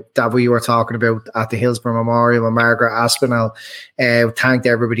that we were talking about at the Hillsborough Memorial when Margaret Aspinall thanked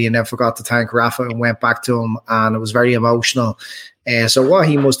everybody and then forgot to thank Rafa and went back to him, and it was very emotional. So what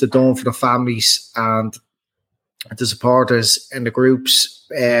he must have done for the families and the supporters and the groups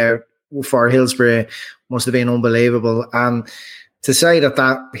for Hillsborough must have been unbelievable. And to say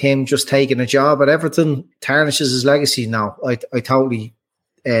that him just taking a job at Everton tarnishes his legacy, no, I totally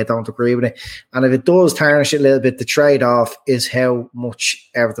don't agree with it. And if it does tarnish it a little bit, the trade-off is how much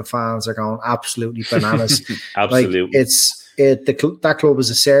Everton fans are going absolutely bananas. Absolutely. Like, that club is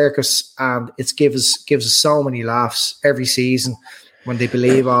a circus, and it gives us so many laughs every season when they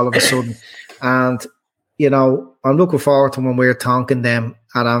believe all of a sudden. And, you know, I'm looking forward to when we're tonking them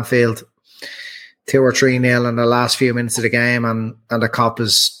at Anfield 2 or 3-0 in the last few minutes of the game, and the cop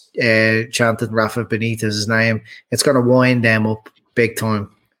is chanting Rafa Benitez's name. It's going to wind them up big time.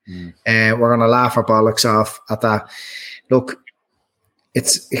 We're going to laugh our bollocks off at that. Look,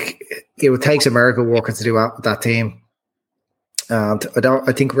 it would take some miracle working to do that with that team, and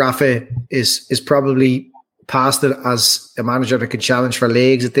I think Rafa is probably past it as a manager that could challenge for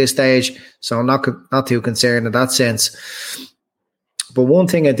leagues at this stage. So I'm not too concerned in that sense. But one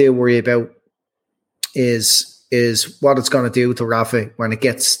thing I do worry about is what it's going to do to Rafa when it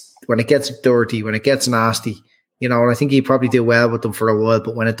gets dirty, when it gets nasty, you know. And I think he'd probably do well with them for a while,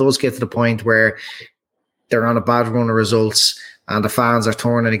 but when it does get to the point where they're on a bad run of results and the fans are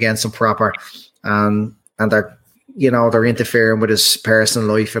turning against him proper, and they're interfering with his personal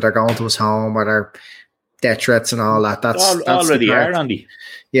life, or they're going to his home, or they're death threats and all that. That's already are, Andy.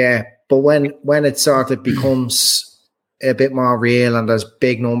 Yeah, but when it sort of becomes a bit more real and there's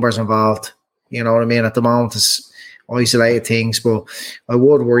big numbers involved, you know what I mean? At the moment, it's isolated things, but I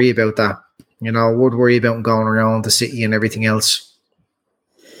would worry about that. You know, I would worry about him going around the city and everything else.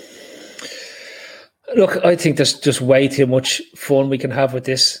 Look, I think there's just way too much fun we can have with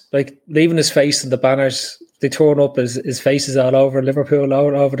this. Like, leaving his face in the banners, they turn up his faces all over Liverpool,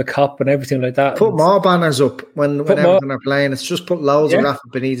 all over the Kop and everything like that. Put more banners up when Everton are playing. It's just put loads of Rafa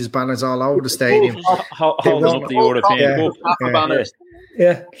Benitez banners all over the stadium. Holding up the European Cup. Banners.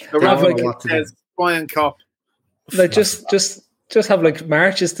 Yeah, the Rafa says Brian Kop. Like, just have like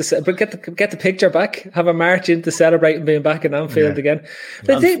marches but get the picture back. Have a march in to celebrate and being back in Anfield again.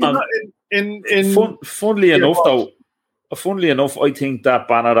 Funnily enough, I think that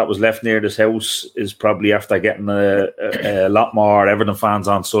banner that was left near this house is probably after getting a lot more Everton fans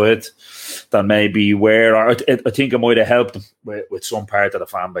on side than maybe where. I think it might have helped them with some part of the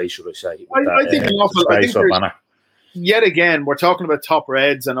fan base, should I say? I think banner. Yet again, we're talking about top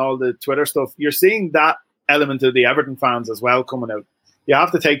reds and all the Twitter stuff. You're seeing that element of the Everton fans as well coming out. You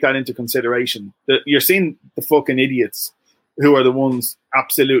have to take that into consideration. You're seeing the fucking idiots who are the ones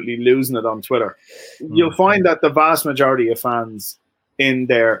absolutely losing it on Twitter. You'll find that the vast majority of fans in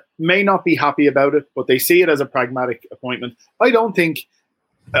there may not be happy about it, but they see it as a pragmatic appointment. I don't think,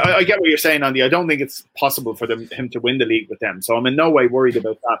 I get what you're saying, Andy. I don't think it's possible for him to win the league with them. So I'm in no way worried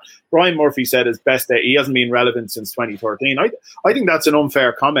about that. Brian Murphy said his best day, he hasn't been relevant since 2013. I think that's an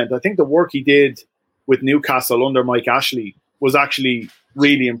unfair comment. I think the work he did with Newcastle under Mike Ashley was actually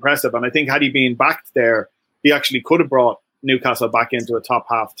really impressive. And I think had he been backed there, he actually could have brought Newcastle back into a top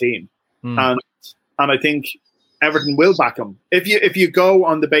half team. And I think Everton will back him. If you go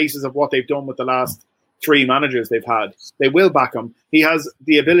on the basis of what they've done with the last 3 managers they've had, they will back him. He has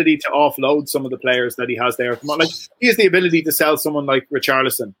the ability to offload some of the players that he has there. Like, he has the ability to sell someone like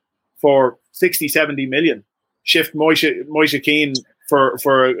Richarlison for 60, 70 million, shift Moise Keane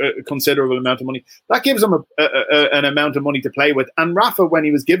for a considerable amount of money. That gives him an amount of money to play with. And Rafa, when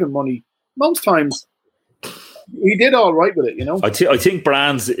he was given money, most times he did all right with it, you know. I think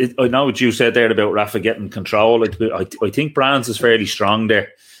Brands, I know what you said there about Rafa getting control. I think Brands is fairly strong there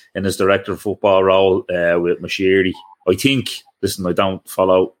in his director of football role with Moshiri. I think, listen, I don't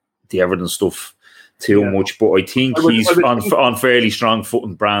follow the Everton stuff too much, but I think he's on fairly strong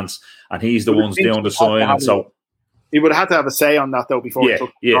footing, Brands, and he's the ones doing the signing. So He would have had to have a say on that, though, before he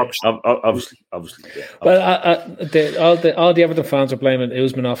took the job. Obviously. Yeah. Well, all the Everton fans are blaming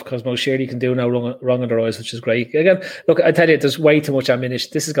Usmanov because Mo Shirley can do no wrong in their eyes, which is great. Again, look, I tell you, there's way too much ammunition.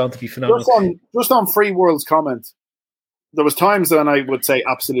 This is going to be phenomenal. Just on Free World's comment, there was times when I would say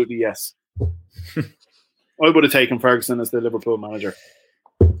absolutely yes. I would have taken Ferguson as the Liverpool manager.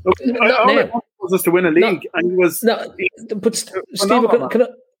 Look, all I wanted was to win a league, and he was. But Steve,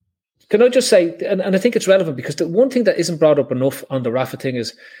 can I just say, and I think it's relevant because the one thing that isn't brought up enough on the Rafa thing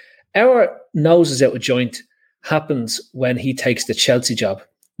is our noses out of joint happens when he takes the Chelsea job,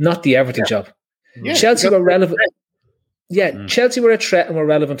 not the Everton job. Yeah, Chelsea were relevant. Yeah, Chelsea were a threat and were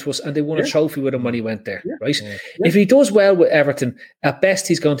relevant to us, and they won a trophy with him when he went there, right? Yeah. If he does well with Everton, at best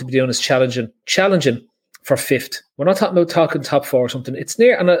he's going to be doing is challenging for fifth. We're not talking about talking top four or something. It's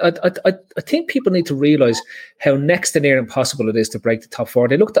near, and I think people need to realise how next to near impossible it is to break the top four.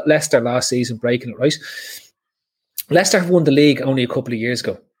 They looked at Leicester last season breaking it, right? Leicester have won the league only a couple of years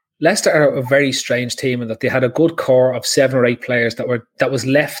ago. Leicester are a very strange team in that they had a good core of 7 or 8 players that was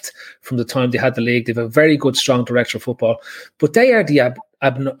left from the time they had the league. They have a very good, strong director of football, but they are the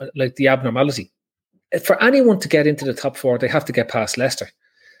abnormality. For anyone to get into the top four, they have to get past Leicester.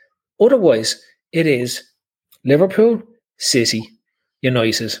 Otherwise, it is Liverpool, City,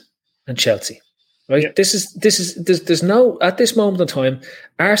 United, and Chelsea. Right? Yeah. There's no, at this moment in time,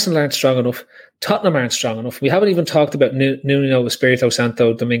 Arsenal aren't strong enough, Tottenham aren't strong enough. We haven't even talked about Nuno Espirito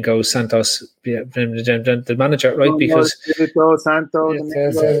Santo, Domingo Santos, the manager, right? Because Espirito Santo,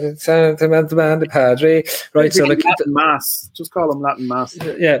 the Padre, right? So like Latin Mass, just call him Latin Mass.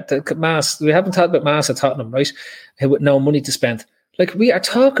 Yeah, the Mass. We haven't talked about Mass at Tottenham, right? With no money to spend. Like we are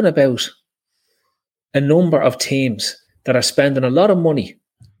talking about a number of teams that are spending a lot of money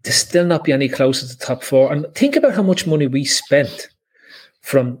to still not be any closer to the top four. And think about how much money we spent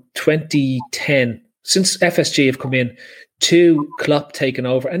from 2010, since FSG have come in, to Klopp taking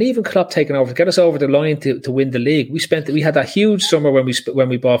over, and even Klopp taking over to get us over the line to win the league. We had that huge summer when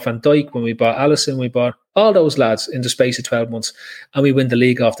we bought Van Dijk, when we bought Alisson, we bought all those lads in the space of 12 months, and we win the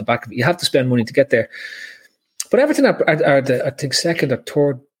league off the back of it. You have to spend money to get there. But Everton are the, I think, second or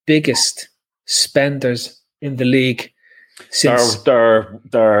third biggest spenders in the league. Since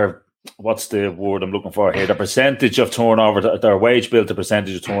their what's the word I'm looking for here? The percentage of turnover, their wage bill to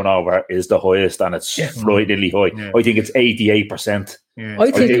percentage of turnover is the highest, and it's frighteningly high. Yeah. I think it's 88%. Yeah. I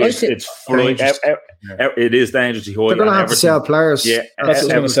think it's it is dangerously high. They're going to have to sell players. Yeah, that's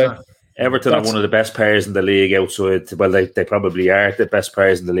what I was going to say. Everton are one of the best players in the league outside. Well, they probably are the best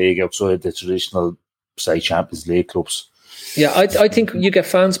players in the league outside the traditional, say, Champions League clubs. Yeah, I think you get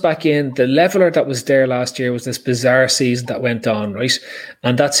fans back in. The leveler that was there last year was this bizarre season that went on, right?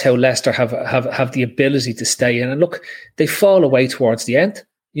 And that's how Leicester have the ability to stay in. And look, they fall away towards the end.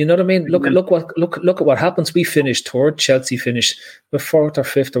 You know what I mean? Look at what happens. We finished third. Chelsea finished with 4th or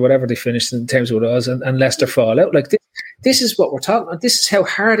 5th or whatever they finished in terms of what it was, and Leicester fall out. Like this is what we're talking about. This is how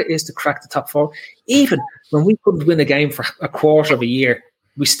hard it is to crack the top four. Even when we couldn't win a game for a quarter of a year,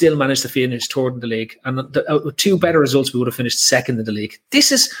 we still managed to finish third in the league. And with 2 better results, we would have finished second in the league. This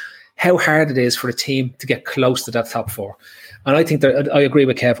is how hard it is for a team to get close to that top four. And I think that I agree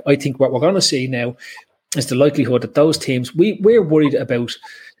with Kev. I think what we're going to see now is the likelihood that those teams, we're worried about,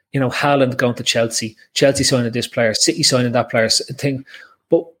 Haaland going to Chelsea signing this player, City signing that player thing.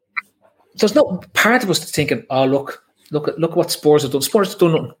 But there's no part of us that's thinking, oh, look what Spurs have done. Spurs have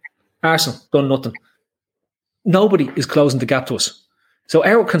done nothing. Arsenal done nothing. Nobody is closing the gap to us. So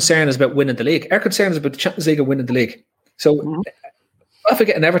our concern is about winning the league. Our concern is about the Champions League and winning the league. So if we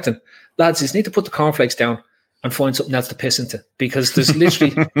get an Everton, lads, you just need to put the cornflakes down and find something else to piss into, because there's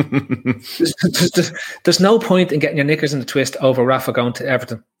literally there's no point in getting your knickers in the twist over Rafa going to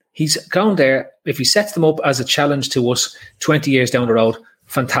Everton. He's gone there. If he sets them up as a challenge to us 20 years down the road,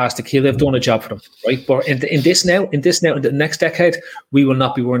 fantastic. He'll have done a job for them, right? But in the next decade, we will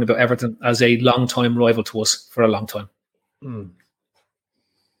not be worrying about Everton as a long-time rival to us for a long time.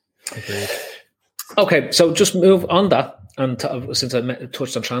 Okay, so just move on that, and since I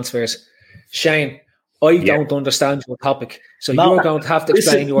touched on transfers, Shane, I don't understand your topic, so you're going to have to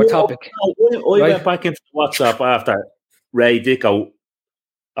explain your topic. I went back into WhatsApp after Ray Dicko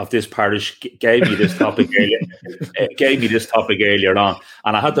of this parish gave me this topic earlier on,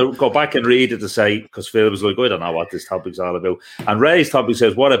 and I had to go back and read it to say, because Phil was like, I don't know what this topic's all about, and Ray's topic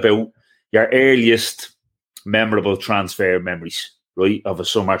says, what about your earliest memorable transfer memories? Right, of a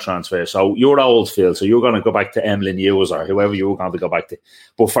summer transfer. So you're old, Phil, so you're going to go back to Emlyn Hughes or whoever you were going to go back to.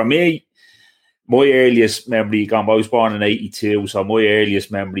 But for me, my earliest memory, I was born in 82, so my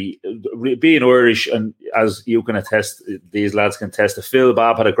earliest memory, being Irish, and as you can attest, these lads can attest, Phil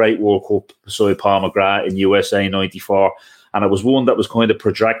Babb had a great World Cup beside Paul McGrath in USA 94, and it was one that was kind of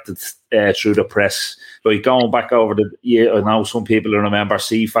projected through the press. Like going back over the year, I know some people remember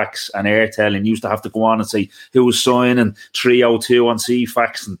CFAX and Airtel, and used to have to go on and say who was signing 302 on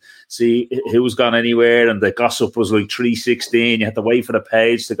CFAX and see who was gone anywhere, and the gossip was like 316. You had to wait for the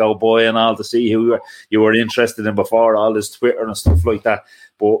page to go by and all to see who you were interested in before all this Twitter and stuff like that.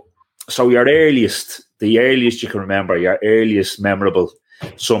 But so the earliest you can remember, your earliest memorable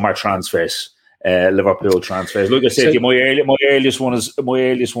summer transfers. Liverpool transfers. Like I said, my earliest one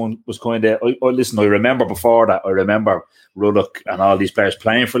was kind of. Listen, I remember before that. I remember Ruddock and all these players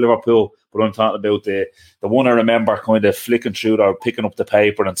playing for Liverpool. But I'm talking about the one I remember kind of flicking through or picking up the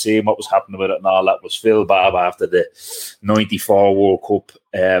paper and seeing what was happening with it and all that was Phil Babb after the '94 World Cup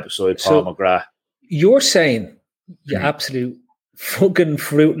beside Paul McGrath. You're saying you absolute fucking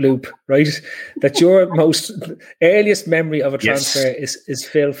Fruit Loop, right? That your most earliest memory of a transfer is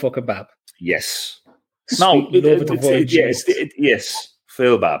Phil fucking Babb. Yes. Yes,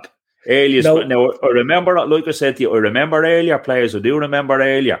 Phil Babb. Earliest. No. Now, I remember, like I said to you, I remember earlier players. I do remember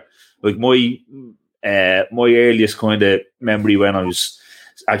earlier. Like my earliest kind of memory when I was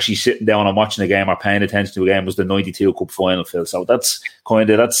actually sitting down and watching a game or paying attention to a game was the 92 Cup final, Phil. So that's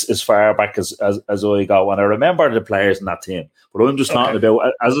as far back as I go. And I remember the players in that team. But I'm just talking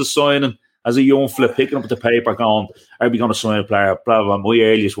about as a signing, as a young flip, picking up the paper, going, "Are we going to sign a player?" Blah blah. My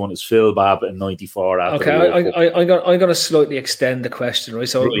earliest one is Phil Babb in '94. I'm going to slightly extend the question, right?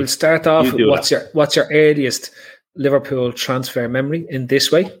 So we'll start off with what's your earliest Liverpool transfer memory in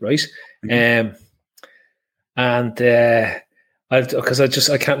this way, right? Mm-hmm. Because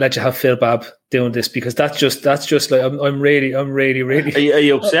I can't let you have Phil Babb doing this because that's just like I'm really. Are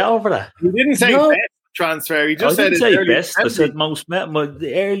you upset over that? You didn't say best transfer. You just said say best. I said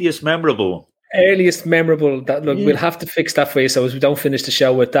the earliest memorable. Earliest memorable. That look, we'll have to fix that for you so as we don't finish the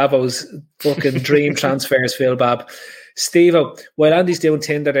show with Davo's fucking dream transfers. Phil Babb. Steve-o, while Andy's doing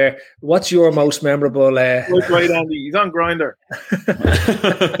Tinder there, what's your most memorable? Look right, Andy. He's on Grindr.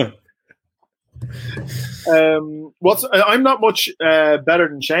 I'm not much better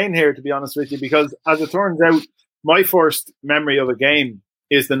than Shane here, to be honest with you, because as it turns out, my first memory of a game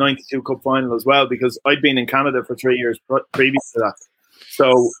is the 92 Cup final as well, because I'd been in Canada for 3 years previous to that.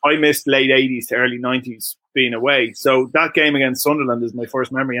 So I missed late 80s to early 90s being away. So that game against Sunderland is my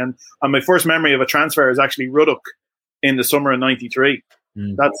first memory. And my first memory of a transfer is actually Ruddock in the summer of 93.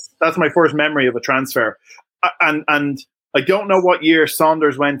 That's my first memory of a transfer. And I don't know what year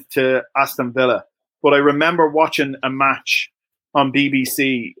Saunders went to Aston Villa, but I remember watching a match on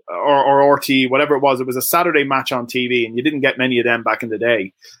BBC or RT, whatever it was. It was a Saturday match on TV, and you didn't get many of them back in the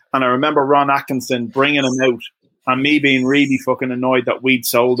day. And I remember Ron Atkinson bringing him out and me being really fucking annoyed that we'd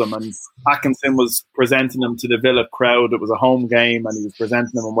sold him. And Atkinson was presenting him to the Villa crowd. It was a home game, and he was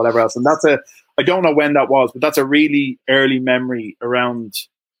presenting him and whatever else. And I don't know when that was, but that's a really early memory around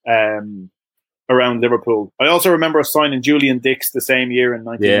Liverpool. I also remember signing Julian Dix the same year in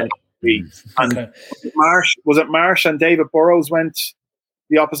 1993. And was it Marsh and David Burrows went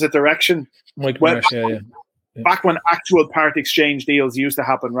the opposite direction? Marsh, yeah. Back when actual part exchange deals used to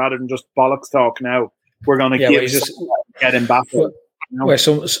happen rather than just bollocks talk now. We're going to get him back. Where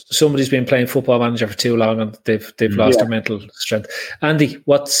somebody's been playing Football Manager for too long and they've lost their mental strength. Andy,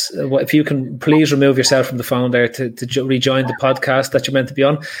 if you can please remove yourself from the phone there to rejoin the podcast that you're meant to be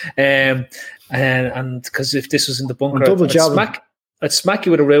on, and because if this was in the bunker, I'd smack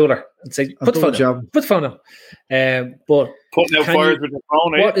you with a ruler and say put the phone on. But putting out fires with the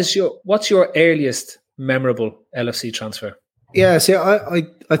phone. What's your earliest memorable LFC transfer? Yeah, see, I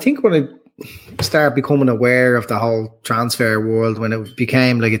think when I start becoming aware of the whole transfer world, when it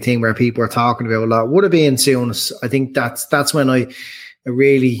became like a thing where people were talking about a lot, would have been Souness. I think that's when it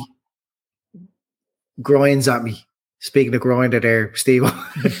really grinds at me. Speaking of grinder there, Steve.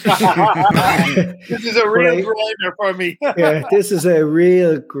 This is a real grinder for me. Yeah, this is a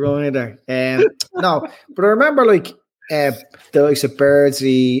real grinder. No, but I remember like the likes of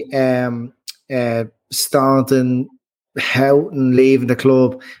Birdsley, Staunton, Houghton leaving the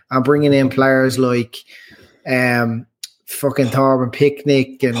club and bringing in players like fucking Torben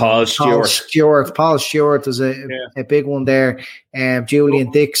Picnic and Paul Stewart. Paul Stewart was a big one there.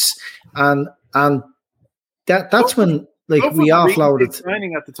 Julian Dix and that's when like we offloaded.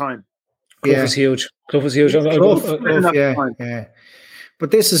 Signing at the time. Clough was huge. Yeah.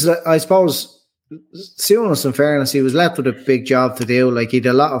 But this is, I suppose, Souness, in fairness, he was left with a big job to do. Like, he had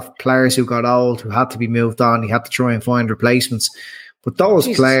a lot of players who got old, who had to be moved on. He had to try and find replacements. But those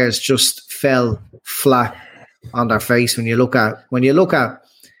players just fell flat on their face when you look at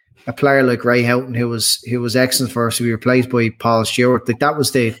a player like Ray Houghton, who was excellent for us, who we replaced by Paul Stewart. Like that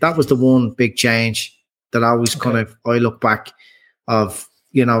was the one big change that I always I look back of,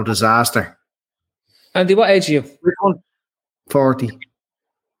 disaster. Andy, what age are you? 40.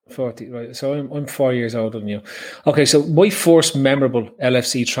 40, right. So I'm 4 years older than you. Okay, so my first memorable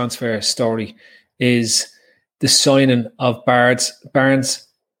LFC transfer story is the signing of Barnes,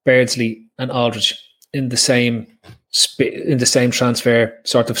 Beardsley, and Aldridge in the same transfer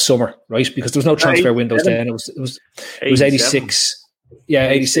sort of summer, right? Because there was no transfer windows then. It was 86,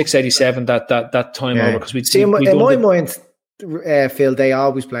 86, 87 that time over. Because we in my mind, Phil, they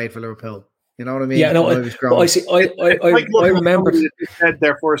always played for Liverpool. You know what I mean? Yeah, no, I remember. Said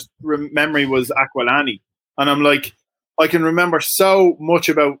their first memory was Aquilani, and I'm like, I can remember so much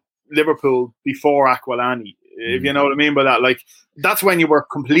about Liverpool before Aquilani. If you know what I mean by that, like that's when you were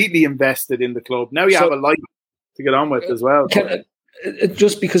completely invested in the club. Now you have a life to get on with as well.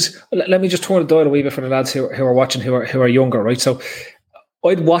 Just because, let me just turn the dial a wee bit for the lads who are watching, who are younger, right? So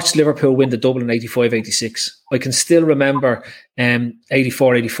I'd watched Liverpool win the double in 85-86. I can still remember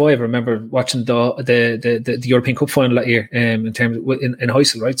 84-85. I remember watching the European Cup final that year in terms of, in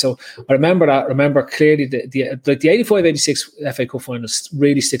Heysel, right? So I remember that. I remember clearly the 85-86 FA Cup final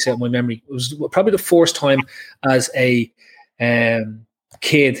really sticks out in my memory. It was probably the first time as a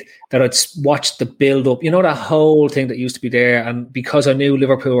kid that I'd watched the build up, that whole thing that used to be there. And because I knew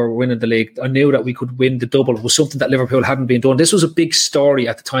Liverpool were winning the league, I knew that we could win the double. It was something that Liverpool hadn't been done. This was a big story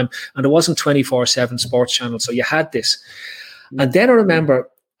at the time, and it wasn't 24/7 sports channel, so you had this. And then I remember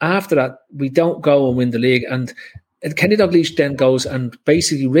after that, we don't go and win the league, and Kenny Dalglish then goes and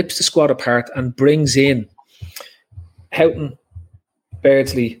basically rips the squad apart and brings in Houghton,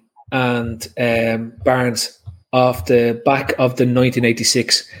 Beardsley, and Barnes off the back of the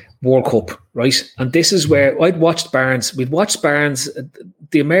 1986 World Cup, right? And this is where I'd watched Barnes. We'd watched Barnes.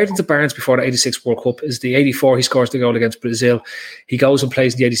 The emergence of Barnes before the 86 World Cup is the 84. He scores the goal against Brazil. He goes and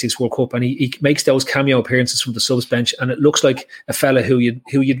plays the 86 World Cup, and he makes those cameo appearances from the subs bench. And it looks like a fella who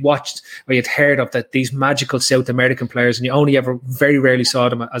you'd watched or you'd heard of, that these magical South American players, and you only ever very rarely saw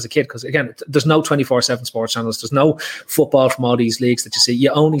them as a kid. Because again, there's no 24/7 sports channels. There's no football from all these leagues that you see. You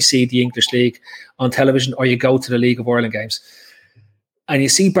only see the English League on television, or you go to the League of Ireland games. And you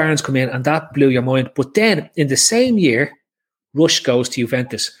see Barnes come in, and that blew your mind. But then in the same year, Rush goes to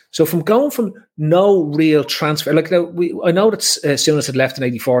Juventus. So from going from no real transfer, like I know that Souness had left in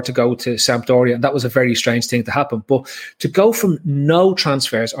 84 to go to Sampdoria, and that was a very strange thing to happen. But to go from no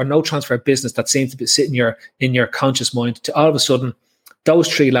transfers or no transfer business that seemed to be sitting in your conscious mind to all of a sudden those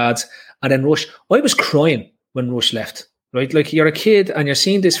three lads, and then Rush. I was crying when Rush left. Right, like you're a kid and you're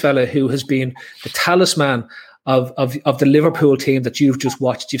seeing this fella who has been the talisman of the Liverpool team that you've just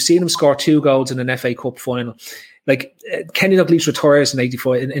watched. You've seen him score 2 goals in an FA Cup final. Like Kenny Dalglish retires in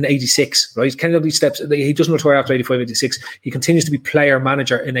 86, right? Kenny Dalglish he doesn't retire after 85-86. He continues to be player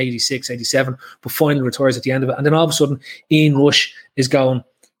manager in 86, 87, but finally retires at the end of it. And then all of a sudden, Ian Rush is going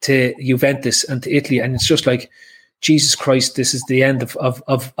to Juventus and to Italy, and it's just like, Jesus Christ, this is the end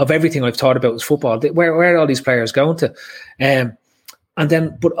of everything I've thought about with football. Where are all these players going to? And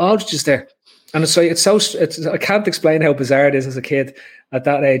then, but Aldridge is there. And I can't explain how bizarre it is as a kid at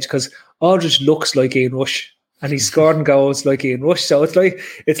that age, because Aldridge looks like Ian Rush and he's scoring goals like Ian Rush. So it's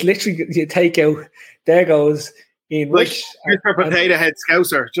literally, you take out, there goes Ian Rush. Like Mr. Potato Head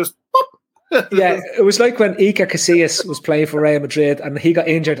Scouser, just boop. Yeah, it was like when Iker Casillas was playing for Real Madrid and he got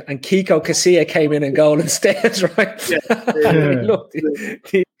injured and Kiko Casilla came in goal instead, right? Yeah. Look,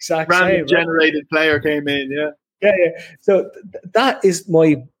 the exact random same, generated player came in, yeah. So that is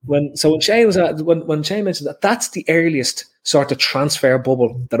when Shane was when Shane mentioned that's the earliest sort of transfer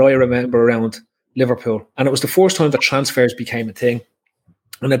bubble that I remember around Liverpool, and it was the first time that transfers became a thing.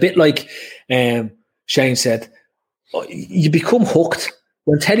 And a bit like Shane said, you become hooked.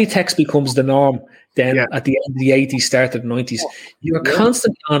 When teletext becomes the norm, then at the end of the 80s, start of the 90s, you were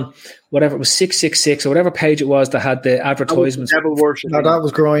constantly on whatever it was, 666 or whatever page it was that had the advertisements. Devil worship. No, that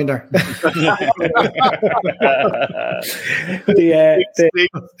was Grindr.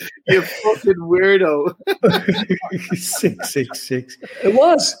 You fucking weirdo. 666. It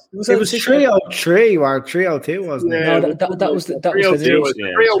was 303 or 302, wasn't it? No, that was the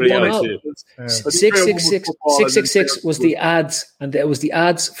 666 was the ads, and it was the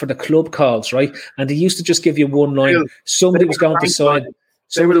ads for the club calls, right? And they used to just give you one line. Somebody was going to sign.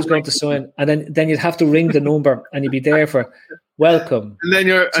 Somebody was going to sign, and then you'd have to ring the number, and you'd be there for welcome. And then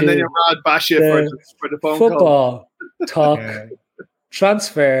you're mad bash it for the phone football call. talk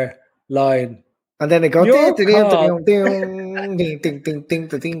transfer line And then it goes Your ding, ding, ding, ding, ding, ding,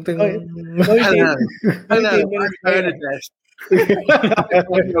 ding, ding.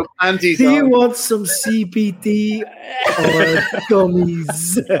 Do you want some CBD or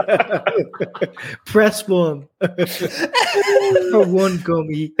gummies? Press 1 for 1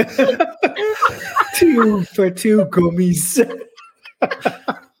 gummy. 2 for 2 gummies.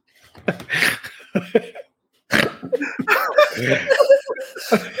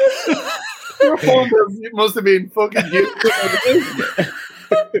 Your phone must have been fucking you.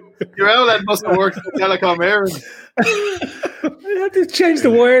 Your outlet must have worked for telecom errand. I had to change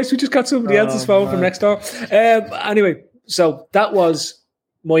the wires. We just got somebody else's phone from next door. Anyway, so that was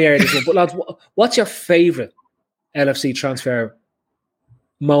my earliest one. But lads, what's your favourite LFC transfer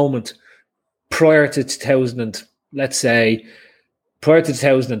moment prior to 2000? Let's say prior to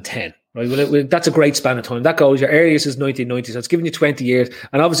 2010. Right, well, that's a great span of time. That goes. Your earliest is 1990, so it's giving you 20 years.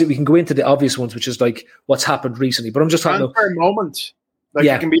 And obviously, we can go into the obvious ones, which is like what's happened recently. But I'm just talking transfer moment. Like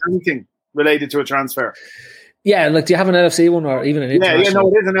it can be anything related to a transfer. Yeah, like do you have an LFC one or even an international? Yeah, no,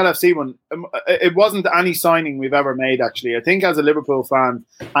 it is an LFC one. It wasn't any signing we've ever made, actually. I think as a Liverpool fan,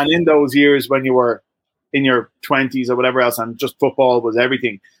 and in those years when you were in your 20s or whatever else, and just football was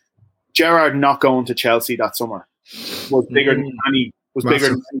everything, Gerrard not going to Chelsea that summer was bigger than any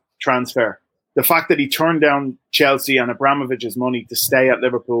transfer. The fact that he turned down Chelsea and Abramovich's money to stay at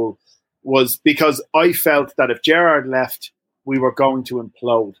Liverpool was because I felt that if Gerrard left, we were going to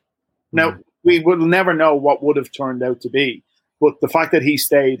implode. Now, we will never know what would have turned out to be. But the fact that he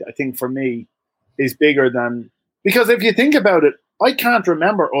stayed, I think, for me, is bigger than... Because if you think about it, I can't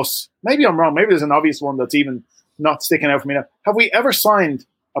remember us. Maybe I'm wrong. Maybe there's an obvious one that's even not sticking out for me now. Have we ever signed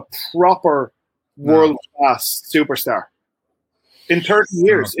a proper world-class superstar? In 30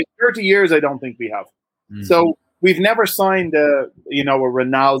 years. In 30 years, I don't think we have. So we've never signed a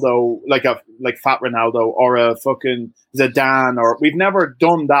Ronaldo, like Fat Ronaldo or a fucking Zidane, or we've never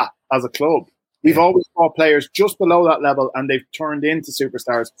done that as a club. We've always bought players just below that level and they've turned into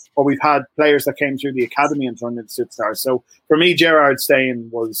superstars, or we've had players that came through the academy and turned into superstars. So for me, Gerrard staying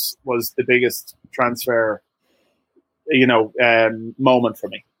was the biggest transfer, moment for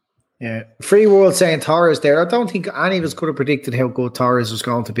me. Yeah, Free World saying Torres there. I don't think any of us could have predicted how good Torres was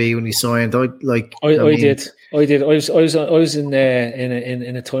going to be when he signed. I did. I was in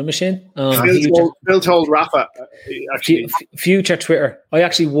a time machine. Bill told Rafa. Future Twitter. I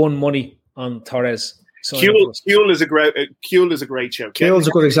actually won money on Torres. Kuhl is a great show. Kuhl's a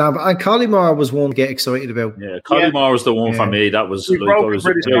good example. And Collymore was one to get excited about. Yeah, Collymore was the one for me. That was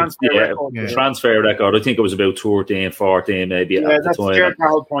transfer record. I think it was about 13, 14 maybe at the time. Jared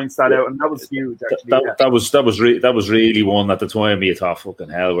Powell points that out, and that was huge. Actually, that was really one at the time. We thought, fucking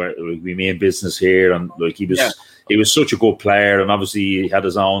hell, we mean business here, and like he was such a good player, and obviously he had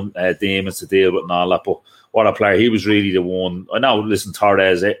his own demons to deal with and all that, but. What a player. He was really the one. I know, listen,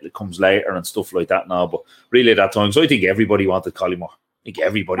 Torres it comes later and stuff like that now, but really at that time. So I think everybody wanted Collymore. I think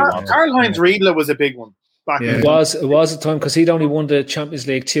everybody wanted Karl-Heinz Riedle was a big one. It was a time because he'd only won the Champions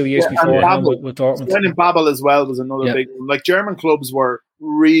League 2 years before with Dortmund. Then Babel as well was another big one. Like German clubs were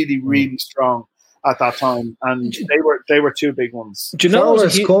really, really strong at that time, and they were two big ones. Do you know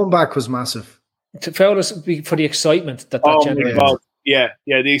his comeback was massive? Fowler's for the excitement that generated. Yeah,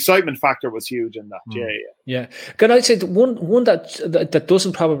 the excitement factor was huge in that. Yeah. Can I say one that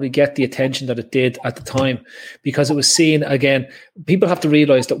doesn't probably get the attention that it did at the time, because it was seen again. People have to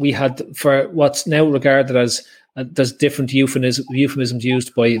realise that we had, for what's now regarded as there's different euphemisms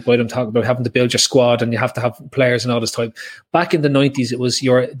used by them talking about having to build your squad and you have to have players and all this type. Back in the 90s, it was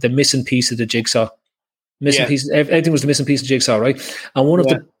the missing piece of the jigsaw. Piece, everything was the missing piece of the jigsaw, right? And one of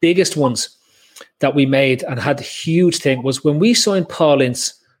the biggest ones that we made and had a huge thing was when we signed Paul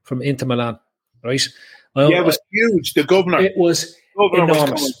Ince from Inter Milan, right? It was huge. The governor. It was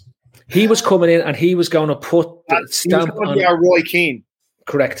enormous. He was coming in and he was going to put the stamp on Roy Keane.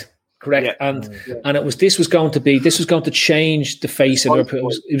 Correct. Yeah. And this was going to change the face of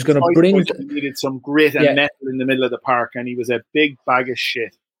Liverpool. He was going to bring. He needed some grit and metal in the middle of the park, and he was a big bag of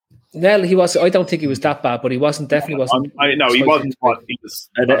shit. Well, he was. I don't think he was that bad, but he definitely wasn't. I know he wasn't. He was.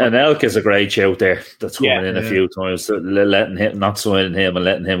 And Elk is a great shout there. That's coming in a few times, letting him, not signing him and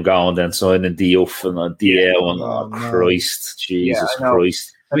letting him go, and then signing Diouf and DL. And Christ, Jesus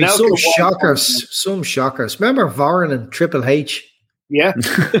Christ! I mean, some shockers. Remember Varane and Triple H? Yeah.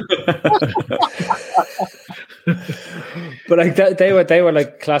 But like they were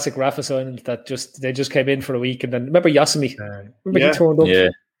like classic Rafa signings that they just came in for a week, and then remember Yasami? He turned up.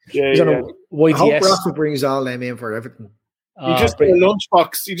 I hope Rafa brings all them in for everything. You just got a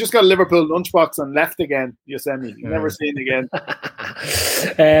lunchbox. You just got a Liverpool lunchbox and left again. Yosemite. You never seen again.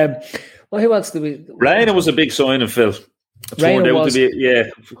 Well, who else did we? Rayner was a big signing, Phil. Rayner was,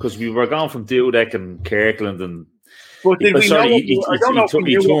 because we were gone from Dudek and Kirkland and. But did we know? I don't know if we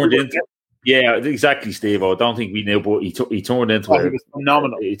knew turned into. Yeah, exactly, Steve. I don't think we knew, but he turned into. He was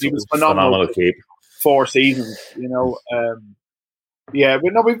phenomenal. He was phenomenal. 4 seasons, you know. Yeah,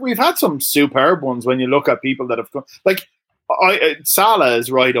 but no, we've had some superb ones when you look at people that have come. Like Salah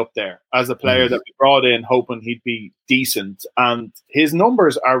is right up there as a player that we brought in hoping he'd be decent, and his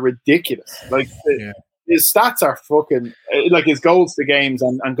numbers are ridiculous. Like his stats are fucking like his goals to games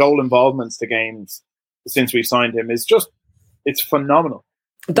and goal involvements to games since we signed him is just it's phenomenal.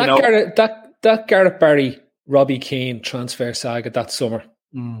 That Gareth Barry, Robbie Keane transfer saga that summer.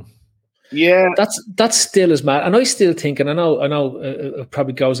 Yeah, that's still as mad, and I still think, and I know, it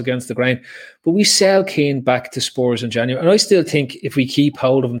probably goes against the grain, but we sell Keane back to Spurs in January, and I still think if we keep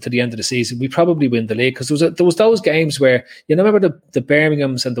hold of him to the end of the season, we probably win the league because there was those games where remember the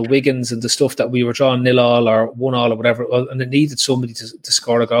Birminghams and the Wigans and the stuff that we were drawing 0-0 or 1-1 or whatever, and it needed somebody to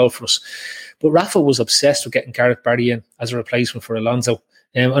score a goal for us. But Rafa was obsessed with getting Gareth Barry in as a replacement for Alonso.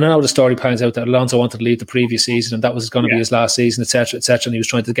 And I know the story pans out that Alonso wanted to leave the previous season and that was going to be his last season, etc., etc. And he was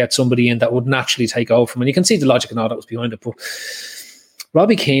trying to get somebody in that would naturally take over from him. And you can see the logic and all that was behind it. But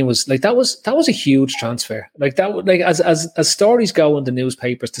Robbie Keane was like that was a huge transfer. Like that, like as stories go in the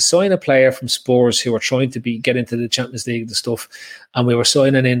newspapers, to sign a player from Spurs who were trying to get into the Champions League and stuff, and we were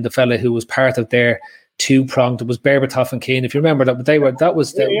signing in the fella who was part of their two-pronged. It was Berbatov and Keane, if you remember that. But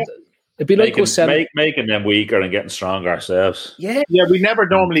it'd be like making them weaker and getting stronger ourselves. Yeah. We never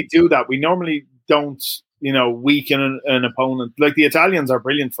normally do that. We normally don't, weaken an opponent. Like the Italians are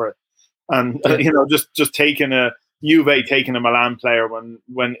brilliant for it, and just taking a Juve taking a Milan player when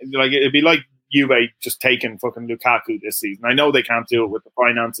like it'd be like Juve just taking fucking Lukaku this season. I know they can't do it with the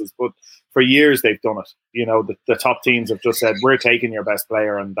finances, but for years they've done it. The top teams have just said we're taking your best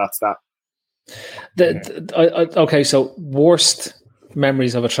player, and that's that. Okay, so worst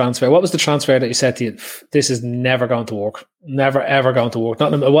memories of a transfer. What was the transfer that you said to you, this is never going to work? Never ever going to work.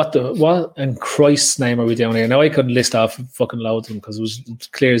 What in Christ's name are we doing here? Now I couldn't list off fucking loads of them because it was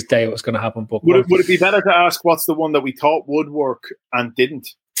clear as day it was going to happen. But would it be better to ask what's the one that we thought would work and didn't?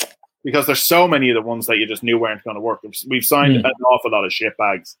 Because there's so many of the ones that you just knew weren't going to work. We've signed an awful lot of shit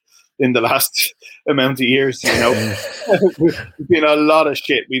bags in the last amount of years. There's been a lot of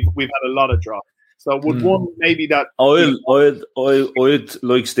shit. We've had a lot of drop. So would one maybe that I'd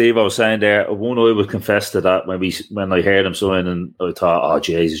like Steve I was saying there, one I would confess to that when I heard him sign, and I thought, oh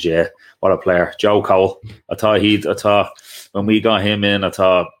Jesus, yeah, what a player. Joe Cole. I thought when we got him in, I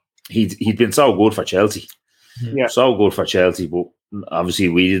thought he'd been so good for Chelsea. Yeah. So good for Chelsea, but obviously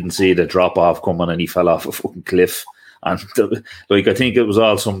we didn't see the drop off coming and he fell off a fucking cliff. And I think it was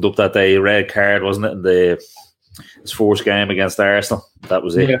all summed up that day, red card, wasn't it, in his first game against Arsenal. That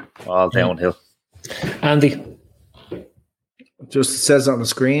was it. All downhill. Andy, just says on the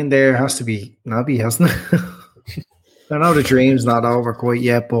screen there, has to be Naby, hasn't it? I know the dream's not over quite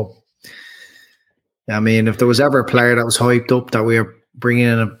yet, but I mean, if there was ever a player that was hyped up that we were bringing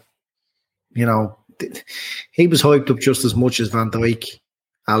in, he was hyped up just as much as Van Dijk,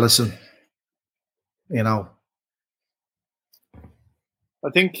 Alisson. I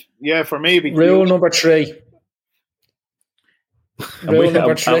think, for me, rule number 3.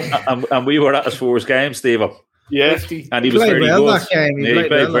 And we were at his first game, Steve. Yeah, and he was very good. He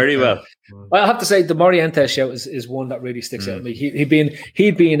played very well. I have to say the Morientes shout is one that really sticks out to me. He'd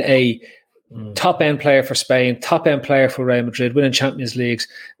been a top end player for Spain, top end player for Real Madrid, winning Champions Leagues,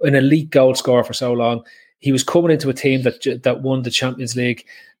 an elite goal scorer for so long. He was coming into a team that won the Champions League,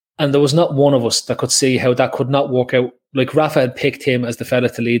 and there was not one of us that could see how that could not work out. Like Rafa had picked him as the fella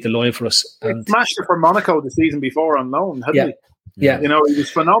to lead the line for us. And smashed it for Monaco the season before on loan, hadn't he? Yeah. He was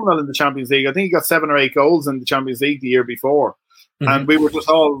phenomenal in the Champions League. I think he got 7 or 8 goals in the Champions League the year before. And we were just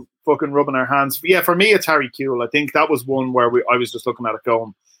all fucking rubbing our hands. Yeah, for me, it's Harry Kewell. I think that was one where I was just looking at it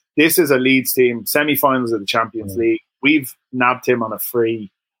going, this is a Leeds team, semi-finals of the Champions League. We've nabbed him on a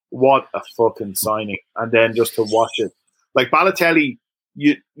free. What a fucking signing. And then just to watch it. Like Balotelli,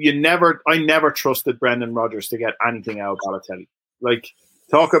 I never trusted Brendan Rodgers to get anything out of Balotelli. Like,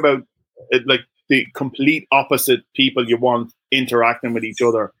 talk about it, like the complete opposite people you want interacting with each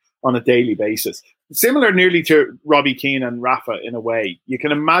other on a daily basis. Similar nearly to Robbie Keane and Rafa in a way. You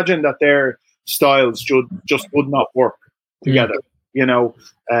can imagine that their styles just would not work together, but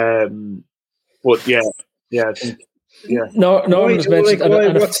I think no one was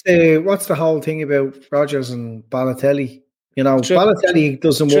mentioned. What's the whole thing about Rodgers and Balotelli? Balotelli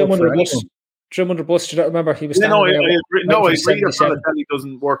doesn't work for anyone. Threw him under bus. Do you not remember? He was I agree that Balotelli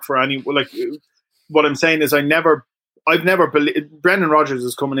doesn't work for anyone. Like, what I'm saying is I never I've never believed Brendan Rodgers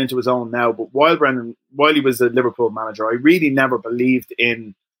is coming into his own now, but while he was a Liverpool manager, I really never believed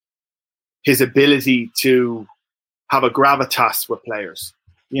in his ability to have a gravitas with players.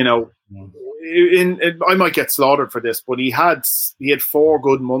 You know, I might get slaughtered for this, but he had 4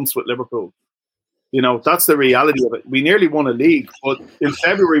 good months with Liverpool. You know, that's the reality of it. We nearly won a league, but in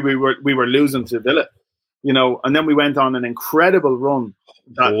February we were losing to Villa. You know, and then we went on an incredible run.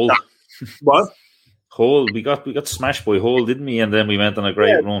 What? Hull, we got smashed by Hull, didn't we? And then we went on a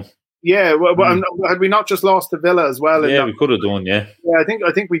great run. Yeah, well, had we not just lost to Villa as well? Yeah, we could have done. Yeah, I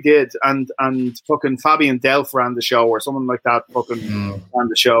think we did. And fucking Fabian Delph ran the show, or someone like that. Fucking ran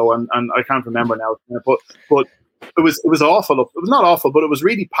the show, and I can't remember now. But it was awful. It was not awful, but it was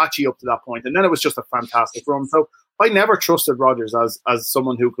really patchy up to that point. And then it was just a fantastic run. So I never trusted Rodgers as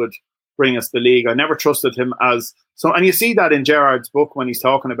someone who could bring us the league. I never trusted him as so. And you see that in Gerrard's book when he's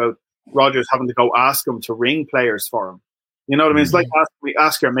talking about Rodgers having to go ask him to ring players for him. You know what I mean? It's like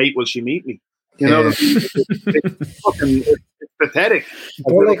ask your mate, will she meet me? You know what I mean? It's pathetic.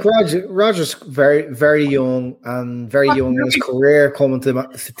 But like Rodgers very, very young and very young in his career, coming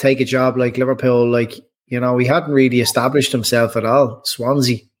to take a job like Liverpool, like, you know, he hadn't really established himself at all.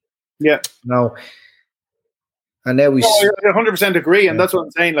 Swansea. Yeah. No. And now we. I 100% agree, and that's what I'm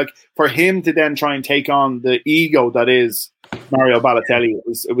saying. Like, for him to then try and take on the ego that is Mario Balotelli,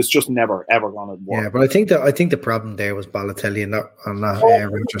 it was just never ever going to work. Yeah, but I think the problem there was Balotelli and not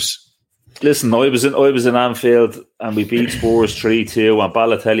Rodgers. Listen, I was in Anfield and we beat Spurs 3-2, and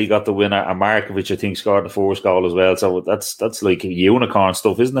Balotelli got the winner, and Markovic I think scored the first goal as well. So that's like unicorn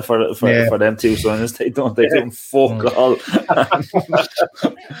stuff, isn't it, for them two sons? They don't fuck all.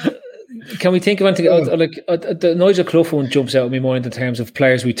 Can we think of anything the Nigel Clough one jumps out of my mind in terms of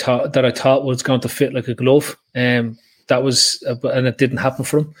players I thought was going to fit like a glove. That was, and it didn't happen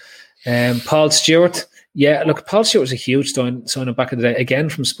for him. Paul Stewart, look, Paul Stewart was a huge signing back in the day, again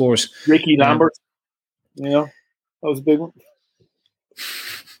from Spurs. Ricky Lambert, that was a big one.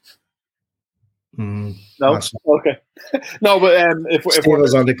 No, okay, no, but if Steve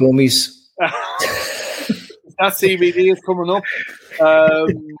was on the gummies, that CBD is coming up.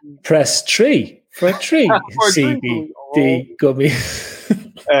 Press 3 for 3 CBD gummy.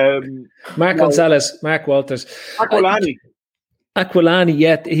 Gonzalez, Mark Walters, Aquilani.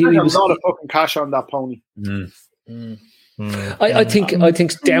 Yeah, he was a lot of fucking cash on that pony. I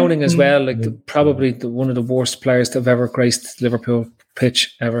think Downing as well, like probably one of the worst players to have ever graced Liverpool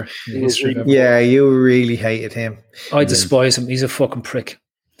pitch ever in the history of Liverpool. Yeah, you really hated him. I despise him. He's a fucking prick.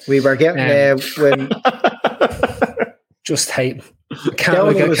 We were getting when just hate him.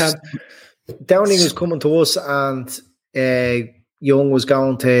 Downing was coming to us, and Young was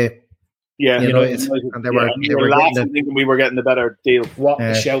going to United, and they were laughing, thinking we were getting the better deal. What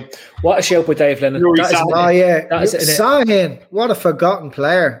a shout! What a shout by Dave Lennon. Sahin, what a forgotten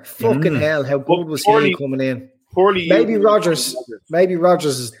player! Fucking hell, how good was he coming in? Maybe Rodgers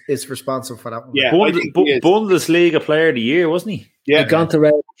is responsible for that one. Yeah, Bundesliga Player of the Year, wasn't he? Yeah, he'd gone to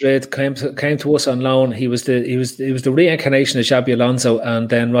Real Madrid, came to us on loan. He was the reincarnation of Xabi Alonso, and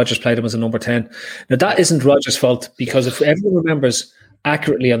then Rodgers played him as a number 10. Now that isn't Rodgers' fault, because if everyone remembers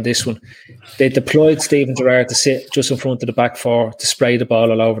accurately on this one, they deployed Steven Gerrard to sit just in front of the back four to spray the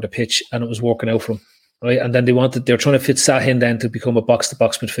ball all over the pitch, and it was working out for him, right? And then they were trying to fit Sahin then to become a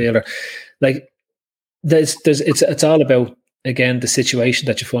box-to-box midfielder. Like, it's all about, again, the situation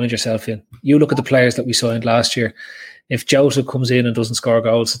that you find yourself in. You look at the players that we signed last year. If Joseph comes in and doesn't score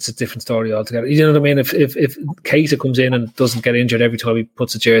goals, it's a different story altogether. You know what I mean? If Keita comes in and doesn't get injured every time he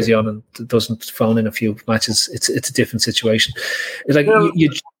puts a jersey on and doesn't phone in a few matches, it's a different situation. It's like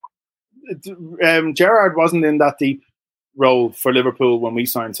Gerrard wasn't in that deep role for Liverpool when we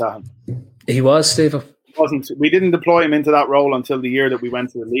signed Sahin. He was, Steve. Wasn't. We didn't deploy him into that role until the year that we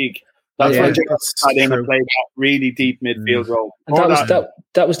went to the league. That's when Gerrard had in and played that really deep midfield role. And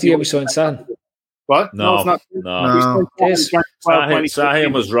that was the year we signed Sahin. What? No, it's not. No.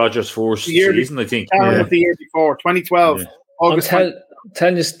 Sahin was Rodgers' first season, I think. The year before, 2012. I'm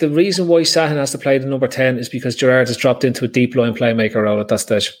telling you, the reason why Sahin has to play the number 10 is because Gerrard has dropped into a deep line playmaker role at that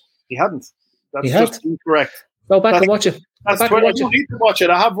stage. He hadn't. That's just incorrect. Go back and watch it. I don't need to watch it.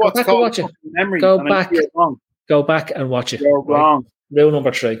 I have what's called memory. Go back and watch it. You're wrong. Rule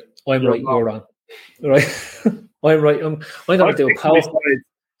number 3. I'm right, you're wrong. Right? I'm right. I'm going to do a power.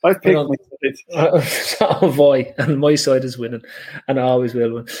 I've picked my side. Oh boy, and my side is winning, and I always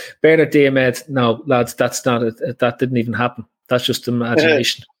will win. Bernard Diamed, no lads, that's not it. That didn't even happen. That's just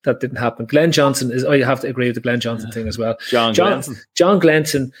imagination. That didn't happen. Glenn Johnson is. I have to agree with the Glenn Johnson thing as well. John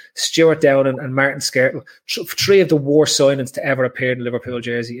Glenson, Stuart Downing, and Martin Skirtle, 3 of the worst signings to ever appear in a Liverpool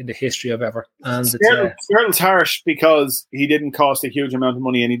jersey in the history of ever. And Skirtle's harsh because he didn't cost a huge amount of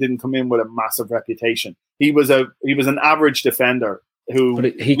money and he didn't come in with a massive reputation. He was an average defender.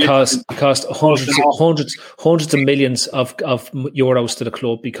 But he cost hundreds of millions of euros to the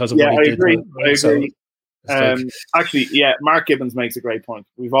club because of what he did. I agree. Actually, Mark Gibbons makes a great point.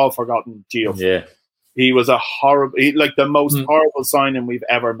 We've all forgotten Gio. Yeah, he was a horrible, the most horrible signing we've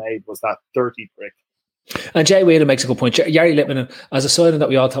ever made was that dirty prick. And Jay Whelan makes a good point. Jari Litmanen, as a signing that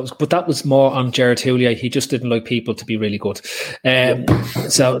we all thought was, but that was more on Gerard Houllier. He just didn't like people to be really good. They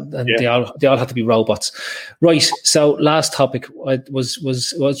all had to be robots. Right. So last topic was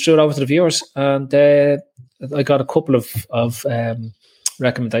threw it over to the viewers, and I got a couple of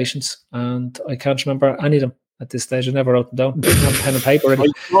recommendations, and I can't remember any of them at this stage. I never wrote them down. I didn't have pen and paper ready.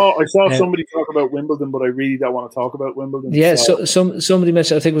 I saw somebody talk about Wimbledon, but I really don't want to talk about Wimbledon. Yeah, so somebody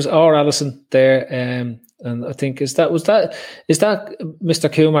mentioned, I think it was R. Allison there, and I think was that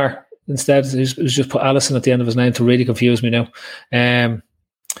Mr. Kumar instead? Who's just put Allison at the end of his name to really confuse me now. Not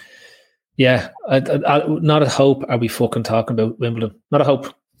a hope are we fucking talking about Wimbledon. Not a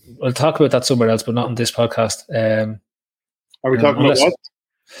hope. I'll talk about that somewhere else, but not on this podcast. Are we talking about what?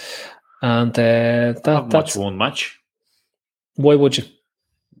 And that's one match. Why would you?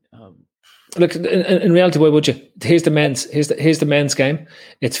 Look, in reality, why would you? Here's the men's game.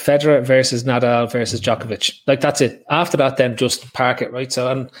 It's Federer versus Nadal versus Djokovic. Like, that's it. After that, then just park it, right?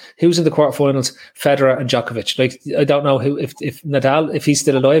 So, and who's in the quarterfinals? Federer and Djokovic. Like, I don't know who. If Nadal, if he's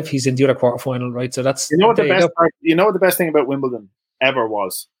still alive, he's in the other quarterfinal, right? So that's what the best thing about Wimbledon ever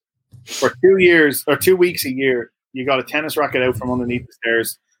was. For 2 years or 2 weeks a year, you got a tennis racket out from underneath the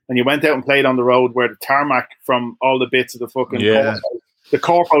stairs, and you went out and played on the road where the tarmac from all the bits of the fucking the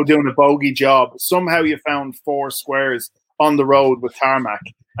corpo doing a bogey job. Somehow you found 4 squares on the road with tarmac,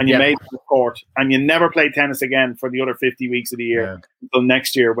 and you made the court, and you never played tennis again for the other 50 weeks of the year until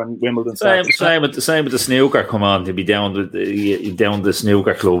next year when Wimbledon starts. Same with the snooker. Come on, to be down the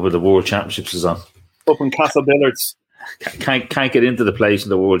snooker club where the World Championships is on. Up in Castle Billards. Can't get into the place in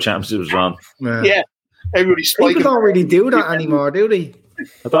the World Championships is on. Yeah. Everybody spiking. People don't really do that anymore, do they?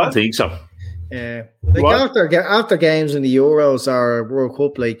 I don't think so. Yeah, after games in the Euros or World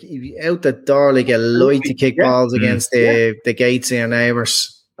Cup, like out the door, like a light to kick balls against the gates of your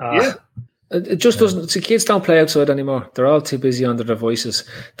neighbours. It just doesn't. See, kids don't play outside anymore. They're all too busy under their voices,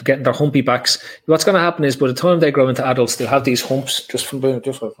 to getting their humpy backs. What's going to happen is, by the time they grow into adults, they'll have these humps just from being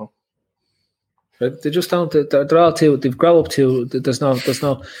just like. Right? They just don't. They're all too. They grow up too. There's no.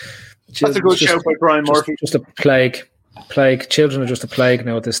 That's a good shout by Brian Murphy. Just a plague. Children are just a plague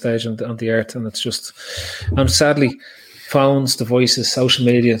now at this stage on the earth, and it's just. And sadly, phones, devices, social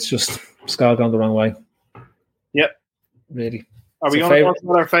media, it's all gone the wrong way. Yep. Really. Are we going to talk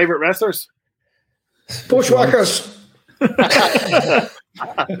about our favourite wrestlers? Bushwhackers.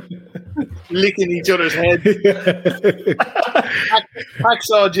 Licking each other's heads.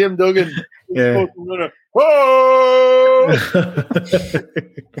 Hacksaw Jim Duggan. Yeah. Whoa!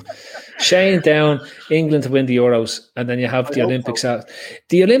 Shane down England to win the Euros, and then you have the Olympics.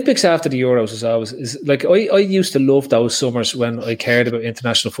 The Olympics after the Euros is like I used to love those summers when I cared about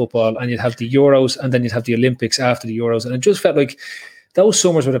international football, and you'd have the Euros, and then you'd have the Olympics after the Euros, and it just felt like those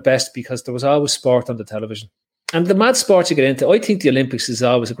summers were the best because there was always sport on the television. And the mad sports you get into, I think the Olympics is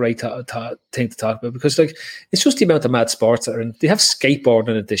always a great thing to talk about because like it's just the amount of mad sports that are in. They have skateboarding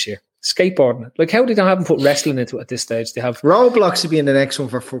in it this year. Skateboarding. Like, how do they haven't put wrestling into it at this stage? They have Roblox would be in the next one,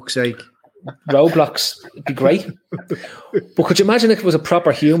 for fuck's sake. Roblox would be great. But could you imagine if it was a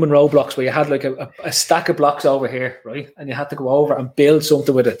proper human Roblox where you had like a stack of blocks over here, right? And you had to go over and build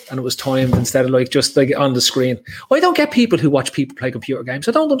something with it, and it was timed instead of like just like on the screen. I don't get people who watch people play computer games.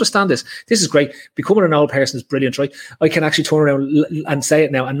 I don't understand this. This is great. Becoming an old person is brilliant, right? I can actually turn around and say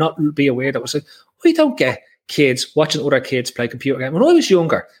it now and not be a weirdo. It's like, I don't get kids watching other kids play computer games. When I was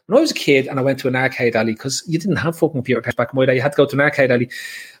younger, when I was a kid and I went to an arcade alley, because you didn't have fucking computer games back in my day, you had to go to an arcade alley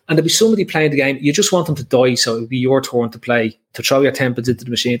and there'd be somebody playing the game. You just want them to die, so it would be your turn to play, to throw your tempers into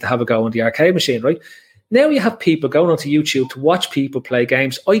the machine, to have a go on the arcade machine, right? Now you have people going onto YouTube to watch people play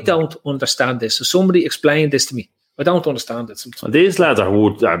games. I don't understand this. So somebody explain this to me. I don't understand it. Well, these lads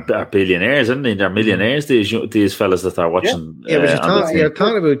are billionaires, aren't they? They're millionaires, these fellas that are watching. Yeah, but you're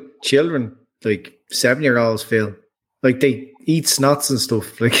talking about children, like 7-year-olds, Phil. Like, they eat snots and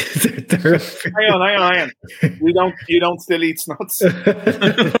stuff. Like, they're hang on. You don't still eat snots.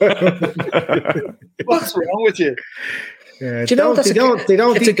 What's wrong with you? Yeah, they don't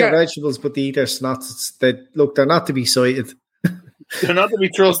eat their vegetables, but they eat their snots. They're not to be cited. They're not to be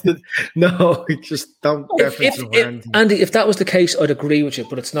trusted. No, just don't reference them. Andy, if that was the case, I'd agree with you,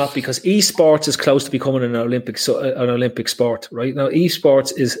 but it's not, because esports is close to becoming an Olympic sport, right? Now,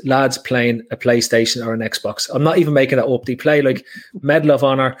 esports is lads playing a PlayStation or an Xbox. I'm not even making that up. They play like Medal of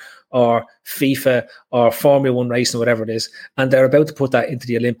Honor or FIFA or Formula 1 racing, whatever it is, and they're about to put that into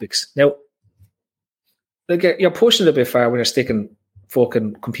the Olympics. Now, like, you're pushing it a bit far when you're sticking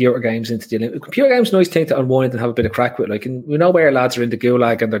fucking computer games into the Olympics. Computer games, nice thing to unwind and have a bit of crack with. Like, and we know where lads are in the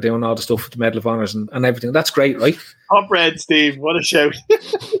gulag and they're doing all the stuff with the Medal of Honors and everything. That's great, right? Top red, Steve. What a shout. Fucking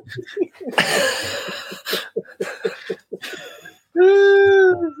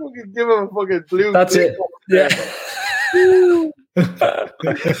give him a fucking blue. That's it. Yeah. But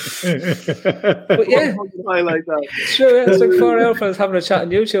yeah, I like that. It's true. Yeah. It's like 4 alphas having a chat on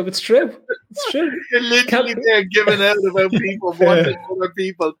YouTube. It's true. It's true. You're literally there giving out about people wanting other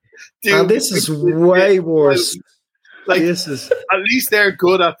people. And this is way worse. Like, this is at least they're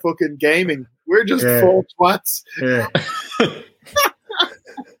good at fucking gaming. We're just full twats. Yeah.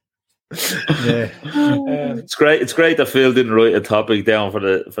 It's great. It's great that Phil didn't write a topic down for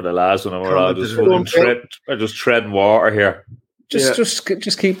the last one, and we're all just treading water here.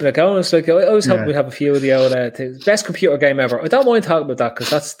 Just keeping it going. It's like I always hope we have a few of the old things. Best computer game ever. I don't mind talking about that,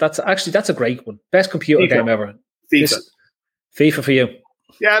 because that's a great one. Best computer game ever. FIFA for you.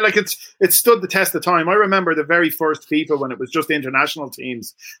 Yeah, like it stood the test of time. I remember the very first FIFA when it was just international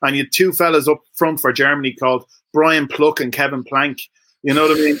teams, and you had two fellas up front for Germany called Brian Pluck and Kevin Plank. You know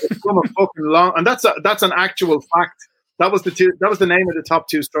what I mean? It's come a fucking long, and that's an actual fact. That was the name of the top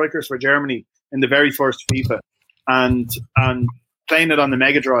two strikers for Germany in the very first FIFA, and playing it on the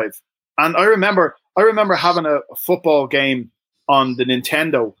Mega Drive. And I remember having a football game on the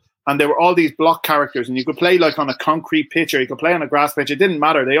Nintendo, and there were all these block characters, and you could play like on a concrete pitch or you could play on a grass pitch. It didn't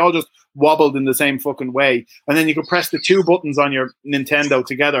matter. They all just wobbled in the same fucking way. And then you could press the two buttons on your Nintendo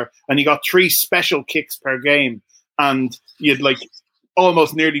together, and you got 3 special kicks per game, and you'd like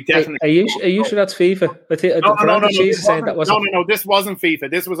almost nearly definitely. Are you sure that's FIFA? No. This wasn't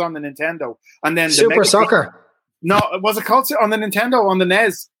FIFA. This was on the Nintendo, and then Super Soccer. No, was it called on the Nintendo on the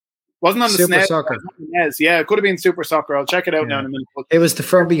NES? Wasn't on the Super SNES. Soccer. NES. Yeah, it could have been Super Soccer. I'll check it out now in a minute. It was the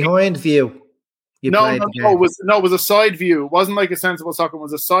from behind view. It was a side view. It wasn't like a Sensible Soccer. It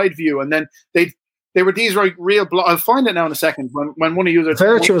was a side view, and then they were these real. I'll find it now in a second when one of you.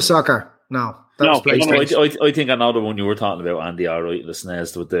 Virtual Soccer. No. I think I know the one you were talking about, Andy. All right, the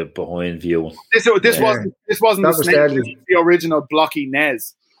SNES with the behind view. This wasn't the original blocky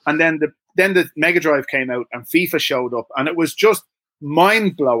NES, and then the Mega Drive came out and FIFA showed up, and it was just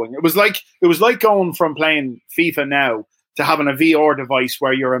mind blowing. It was like going from playing FIFA now to having a VR device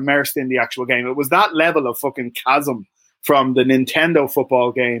where you're immersed in the actual game. It was that level of fucking chasm from the Nintendo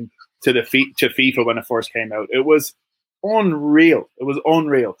football game to FIFA when it first came out. It was unreal. It was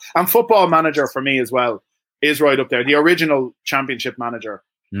unreal. And Football Manager for me as well is right up there. The original Championship Manager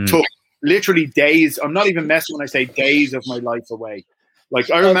took literally days. I'm not even messing when I say days of my life away.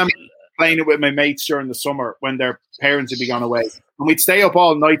 Like, I remember playing it with my mates during the summer when their parents would be gone away. And we'd stay up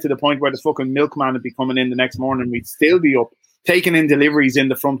all night to the point where the fucking milkman would be coming in the next morning. We'd still be up, taking in deliveries in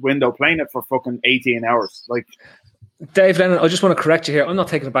the front window, playing it for fucking 18 hours. Like, Dave Lennon, I just want to correct you here. I'm not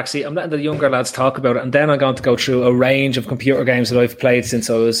taking a back seat. I'm letting the younger lads talk about it, and then I'm going to go through a range of computer games that I've played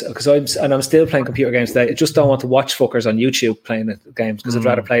since I'm still playing computer games today. I just don't want to watch fuckers on YouTube playing games because I'd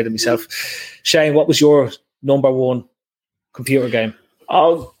rather play them myself. Shane, what was your number one computer game?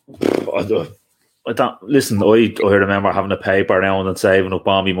 Oh, I don't listen. I remember having a paper around and saving up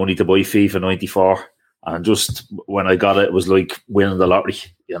all my money to buy FIFA 94. And just when I got it, it was like winning the lottery.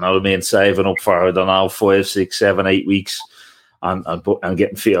 You know what I mean? Saving up for, I don't know, 5, 6, 7, 8 weeks and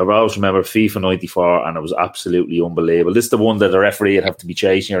getting FIFA. I always remember FIFA 94, and it was absolutely unbelievable. This is the one that the referee would have to be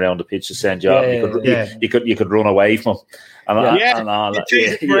chasing you around the pitch to send you out. You could run away from him. It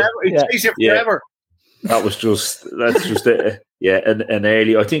chased you forever. That's just it. Yeah, and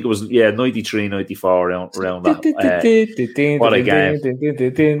early, I think it was 93, 94 around that. What a game!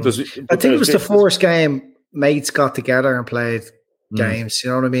 I think it was the first game mates got together and played games. You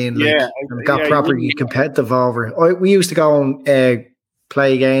know what I mean? Like, and got properly competitive over. We used to go and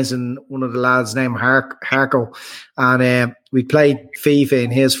play games, and one of the lads named Harko, and we played FIFA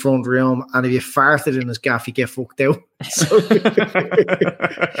in his front room, and if you farted in his gaff, you get fucked out.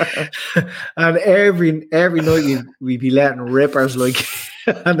 And every night we'd be letting rippers like,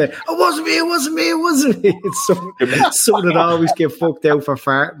 and it wasn't me. It's someone that always get fucked out for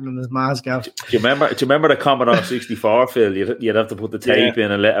farting in his mask gaff. Do you remember the Commodore 64, Phil? You'd have to put the tape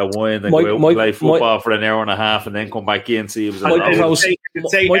in and let it wind and go out and play football for an hour and a half, and then come back in and see it was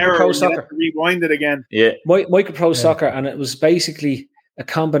say Micro error, Pro you Soccer. have to rewind it again. Yeah. Micro Pro Soccer, and it was basically a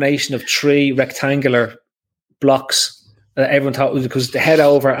combination of 3 rectangular blocks that everyone thought was because the head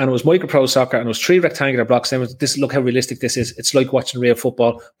over, and it was Micro Pro Soccer, and it was 3 rectangular blocks. And this, look how realistic this is. It's like watching real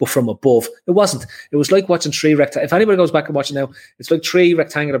football, but from above. It wasn't. It was like watching 3 rectangular. If anybody goes back and watching now, it's like 3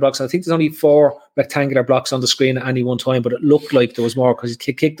 rectangular blocks. I think there's only 4 rectangular blocks on the screen at any one time, but it looked like there was more because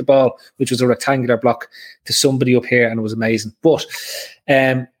he kicked the ball, which was a rectangular block, to somebody up here, and it was amazing. But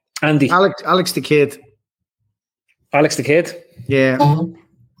Andy, Alex the Kid. Alex the Kid, Yeah.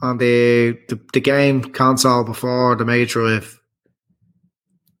 On the game console before the Mega Drive.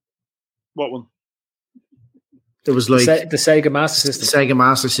 What one? It was like the Sega Master the System. Sega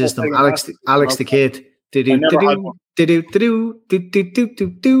Master System. Sega Alex Master. the Kid. Used I to never had one. Was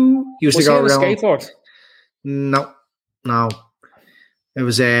go he on a around. skateboard? No. It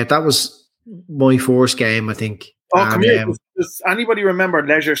was that was my first game, I think. Oh, And, come here. Does anybody remember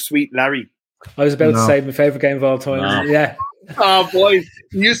Leisure Suite Larry? I was about to No. say my favorite game of all time. No. Yeah, Oh, boys.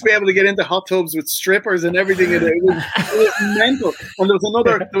 You used to be able to get into hot tubs with strippers and everything. It was mental. And there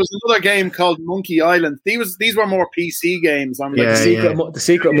was another game called Monkey Island. These were more PC games. I'm Yeah, the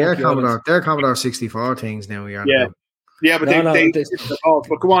secret they're Monkey Island. Commodore 64 things now. Yeah, but No, they this- evolved.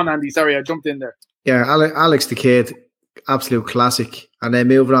 But go on, Andy. Sorry, I jumped in there. Yeah, Alex the Kid, absolute classic. And then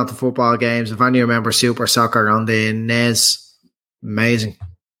moving on to football games. If any remember Super Soccer on the NES, amazing.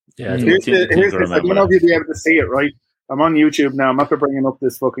 Yeah. Here's I don't know if you'll be able to see it, right? I'm on YouTube now. I'm after bringing up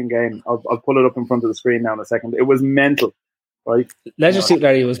this fucking game. I'll pull it up in front of the screen now in a second. It was mental, right? Leisure Suit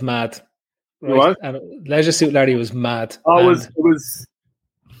Larry was mad. Right? What? And Leisure Suit Larry was mad. Oh, And it was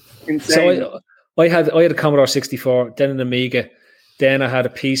insane. so I had a Commodore 64, then an Amiga, then I had a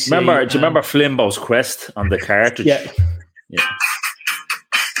PC. Do you remember Flimbo's Quest on the cartridge? Yeah.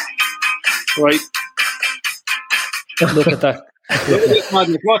 Right. Look at that. Look at this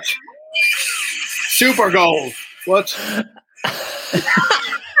madness. Watch. Super goal. Watch.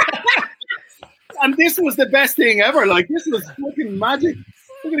 And this was the best thing ever. Like, this was fucking magic.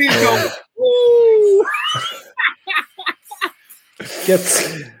 Look at these goals. Woo!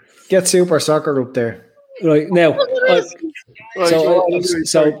 Get Super Soccer up there. Right now, Right,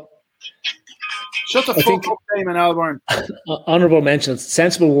 so shut the fuck up, Damon Albarn. honourable mentions.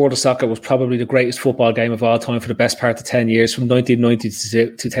 Sensible World of Soccer was probably the greatest football game of all time for the best part of 10 years, from 1990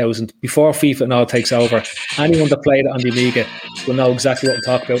 to 2000. Before FIFA and all takes over, anyone that played it on the Amiga will know exactly what I'm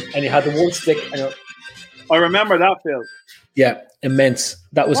talking about. And you had the one stick. And I remember that, Phil. yeah, immense.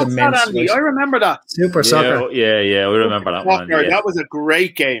 That was What's immense. that, Andy? Right? I remember that. Super Soccer. Yeah, we remember that one. Soccer, Yeah. That was a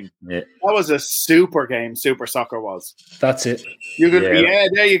great game. Yeah. That was a super game. Super Soccer was. That's it. You could, Yeah.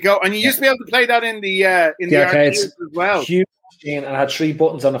 there you go. And you used to be able to play that in the arcades as well. Huge machine, and I had 3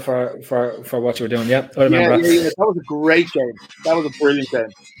 buttons on it for what you were doing. Yeah, I remember that. Yeah. That was a great game. That was a brilliant game.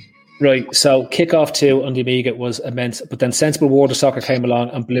 Right, so Kickoff 2 on the Amiga was immense, but then Sensible World of Soccer came along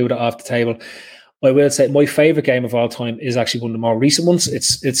and blew that off the table. I will say my favourite game of all time is actually one of the more recent ones.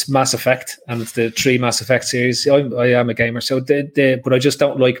 It's Mass Effect, and it's the 3 Mass Effect series. I am a gamer, so but I just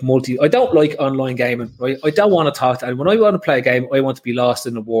don't like I don't like online gaming. Right? I don't want to talk to anyone. When I want to play a game, I want to be lost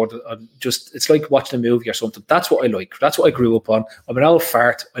in the world. It's like watching a movie or something. That's what I like. That's what I grew up on. I'm an old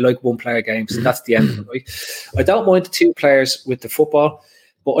fart. I like 1-player games, and that's the end of it. Right? I don't mind the 2 players with the football,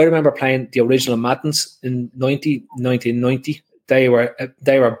 but I remember playing the original Maddens in 1990. They were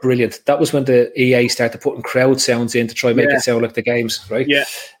brilliant. That was when the EA started putting crowd sounds in to try and make it sound like the games, right? Yeah.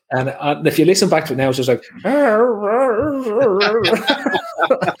 And if you listen back to it now, it's just like,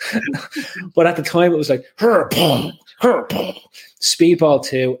 but at the time it was like, Speedball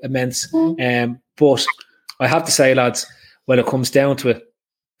 2, immense. But I have to say, lads, when it comes down to it,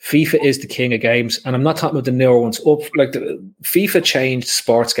 FIFA is the king of games, and I'm not talking about the newer ones. FIFA changed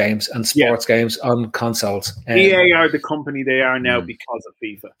sports games and sports games on consoles. EA are the company they are now because of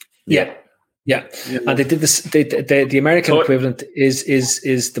FIFA. Yeah. And they did this. The American equivalent is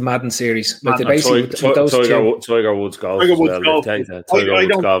the Madden series. Like they basically Tiger Woods golf. Tiger Woods golf. I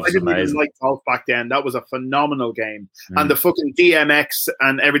didn't even like golf back then. That was a phenomenal game, and the fucking DMX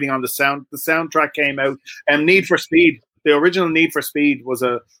and everything on the soundtrack came out. And Need for Speed. The original Need for Speed was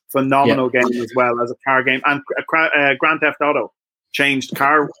a phenomenal game as well as a car game, and Grand Theft Auto changed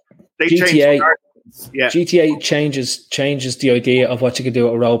car. They GTA, changed car. Yeah. GTA changes the idea of what you can do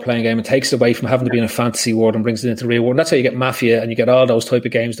at a role playing game and takes it away from having to be in a fantasy world and brings it into the real world. And that's how you get Mafia and you get all those type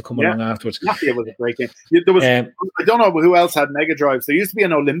of games that come along afterwards. Mafia was a great game. There was I don't know who else had Mega Drives. There used to be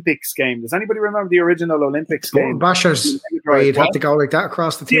an Olympics game. Does anybody remember the original Olympics game? Bashers, where you'd have to go like that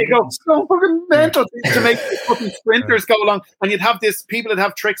across the team. Go fucking mental to make the fucking sprinters go along, and you'd have people that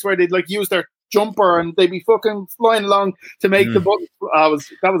have tricks where they'd like use their jumper, and they'd be fucking flying along to make the button.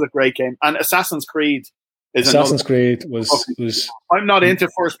 That was a great game. And Assassin's Creed was. I'm not into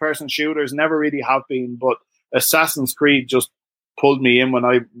first person shooters, never really have been, but Assassin's Creed just pulled me in when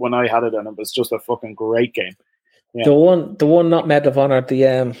I had it, and it was just a fucking great game. Yeah. The one not Medal of Honor,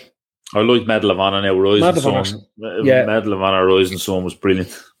 I like Medal of Honor now. Medal of Honor Rising Sun was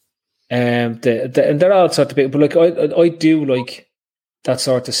brilliant. And they're all sort of big, but like I do like that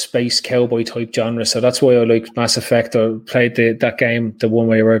sort of space cowboy type genre, so that's why I like Mass Effect. I played that game, the one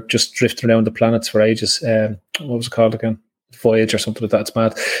where you were just drifting around the planets for ages. What was it called again? Voyage or something like that. It's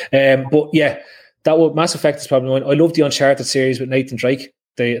mad. But yeah, Mass Effect is probably one. I love the Uncharted series with Nathan Drake.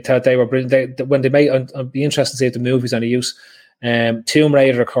 They were brilliant. When they made, I'd be interested to see if the movie's any use. Tomb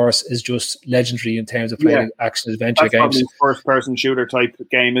Raider, of course, is just legendary in terms of playing action adventure games. That's first person shooter type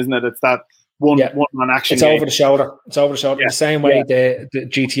game, isn't it? It's that one man action. It's game. Over the shoulder. It's over the shoulder. Yeah. The same way the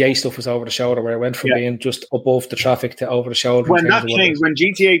GTA stuff was over the shoulder, where it went from being just above the traffic to over the shoulder. When that changed, when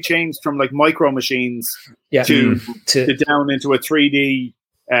GTA changed from like micro machines to down into a 3D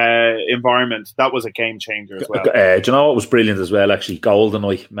environment, that was a game changer as well. Do you know what was brilliant as well? Actually,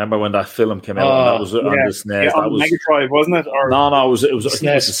 GoldenEye. Remember when that film came out? And that was on the SNES. Yeah, on Mega Drive, wasn't it? Or no, it was the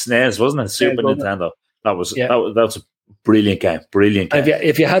SNES, wasn't it? Super Nintendo. That was a brilliant game. Brilliant game.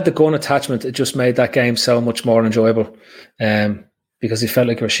 If you had the gun attachment, it just made that game so much more enjoyable. Because it felt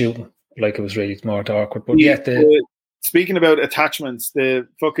like you were shooting, like it was really more awkward. But speaking about attachments, there's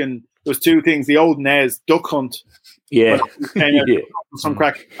two things. The old NES Duck Hunt. Yeah. Some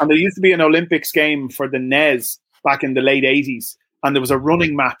crack. And there used to be an Olympics game for the NES back in the late 80s, and there was a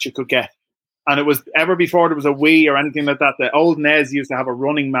running match you could get. And it was ever before there was a Wii or anything like that. The old NES used to have a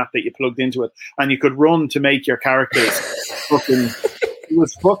running mat that you plugged into it, and you could run to make your characters. It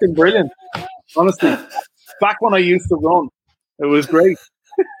was fucking brilliant. Honestly, back when I used to run, it was great.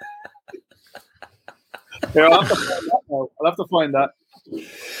 Here, I'll have to find that.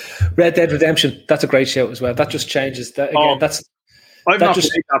 Red Dead Redemption, that's a great show as well. That just changes that again. I've not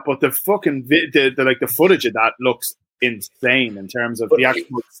played that, but the fucking the footage of that looks insane in terms of the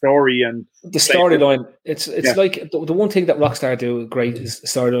actual story and the storyline. It's like the one thing that Rockstar do great is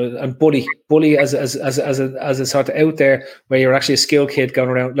storyline, and Bully as a sort of out there where you're actually a skilled kid going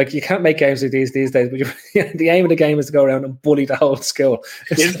around. Like, you can't make games like these days, but the aim of the game is to go around and bully the whole school.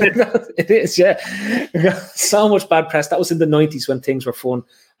 It is, yeah. So much bad press. That was in the 90s when things were fun.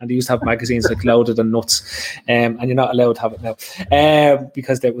 And they used to have magazines like Loaded and Nuts, and you're not allowed to have it now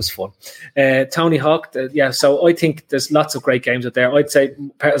because that was fun. Tony Hawk, so I think there's lots of great games out there. I'd say,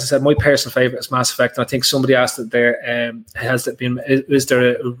 as I said, my personal favourite is Mass Effect, and I think somebody asked it there, is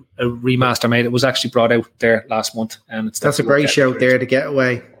there a remaster made? It was actually brought out there last month. And that's a great shout there, The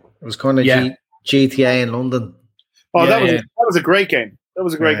Getaway. It was kind of GTA in London. Oh, that was a great game. That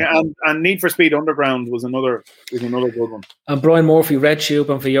was a great game. And Need for Speed Underground was another good one. And Brian Murphy, Red Tube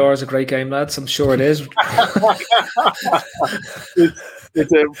and VR is a great game, lads. I'm sure it is.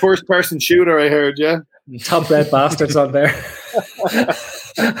 It's a first-person shooter, I heard, yeah? Top Red Bastards on there.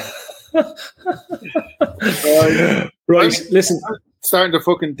 Right, listen. I'm starting to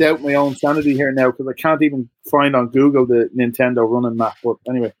fucking doubt my own sanity here now because I can't even find on Google the Nintendo running map. But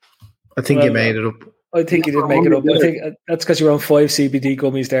anyway. I think you made it up. I think you did make it up. I think that's because you're on 5 CBD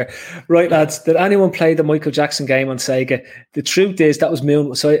gummies there. Right, lads, did anyone play the Michael Jackson game on Sega? The truth is that was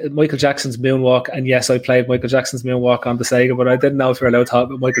Michael Jackson's Moonwalk, and yes, I played Michael Jackson's Moonwalk on the Sega, but I didn't know if we were allowed to talk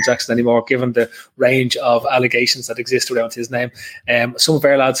about Michael Jackson anymore, given the range of allegations that exist around his name. Some of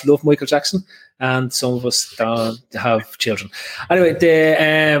our lads love Michael Jackson, and some of us don't have children. Anyway,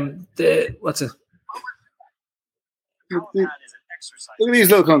 the what's it? Look at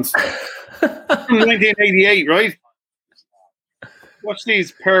these little cunts. 1988, right? Watch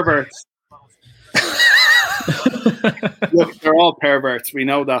these perverts. Look, they're all perverts. We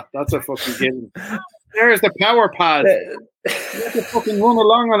know that. That's a fucking given. There's the power pad. You have to fucking run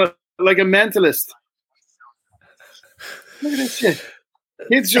along on it like a mentalist. Look at this shit.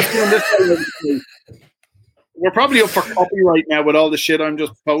 Kids just doing this. We're probably up for copyright now with all the shit I'm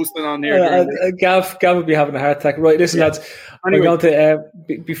just posting on here. Gav would be having a heart attack. Right, listen, lads. Anyway. We're going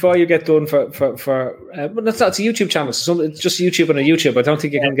to before you get done for it's a YouTube channel. So it's just YouTube and a YouTube. I don't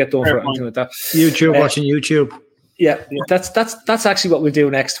think you can get done for anything like that. YouTube, watching YouTube. Yeah, that's actually what we'll do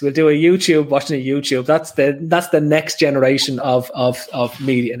next. We'll do a YouTube watching a YouTube. That's the next generation of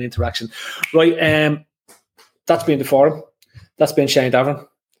media and interaction. Right, that's been the forum. That's been Shane Davern.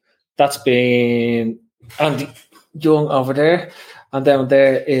 That's been Andy Young over there. And down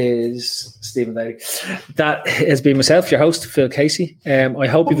there is Stephen Daly. That has been myself, your host, Phil Casey. I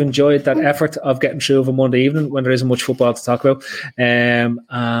hope you've enjoyed that effort of getting through of a Monday evening when there isn't much football to talk about.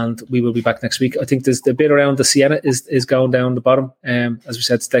 And we will be back next week. I think there's the bit around the Sienna is going down the bottom. As we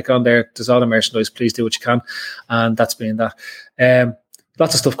said, stick on there. There's all the merchandise. Please do what you can. And that's been that.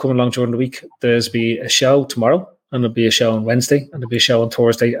 Lots of stuff coming along during the week. There's be a show tomorrow. And there'll be a show on Wednesday, and there'll be a show on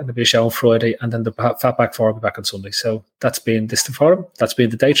Thursday, and there'll be a show on Friday, and then the Fatback 4 will be back on Sunday. So that's been Distant Forum. That's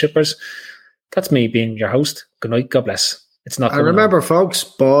been the Day Trippers. That's me being your host. Good night. God bless. It's not. And remember, folks,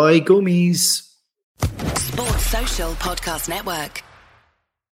 buy gummies. Sports Social Podcast Network.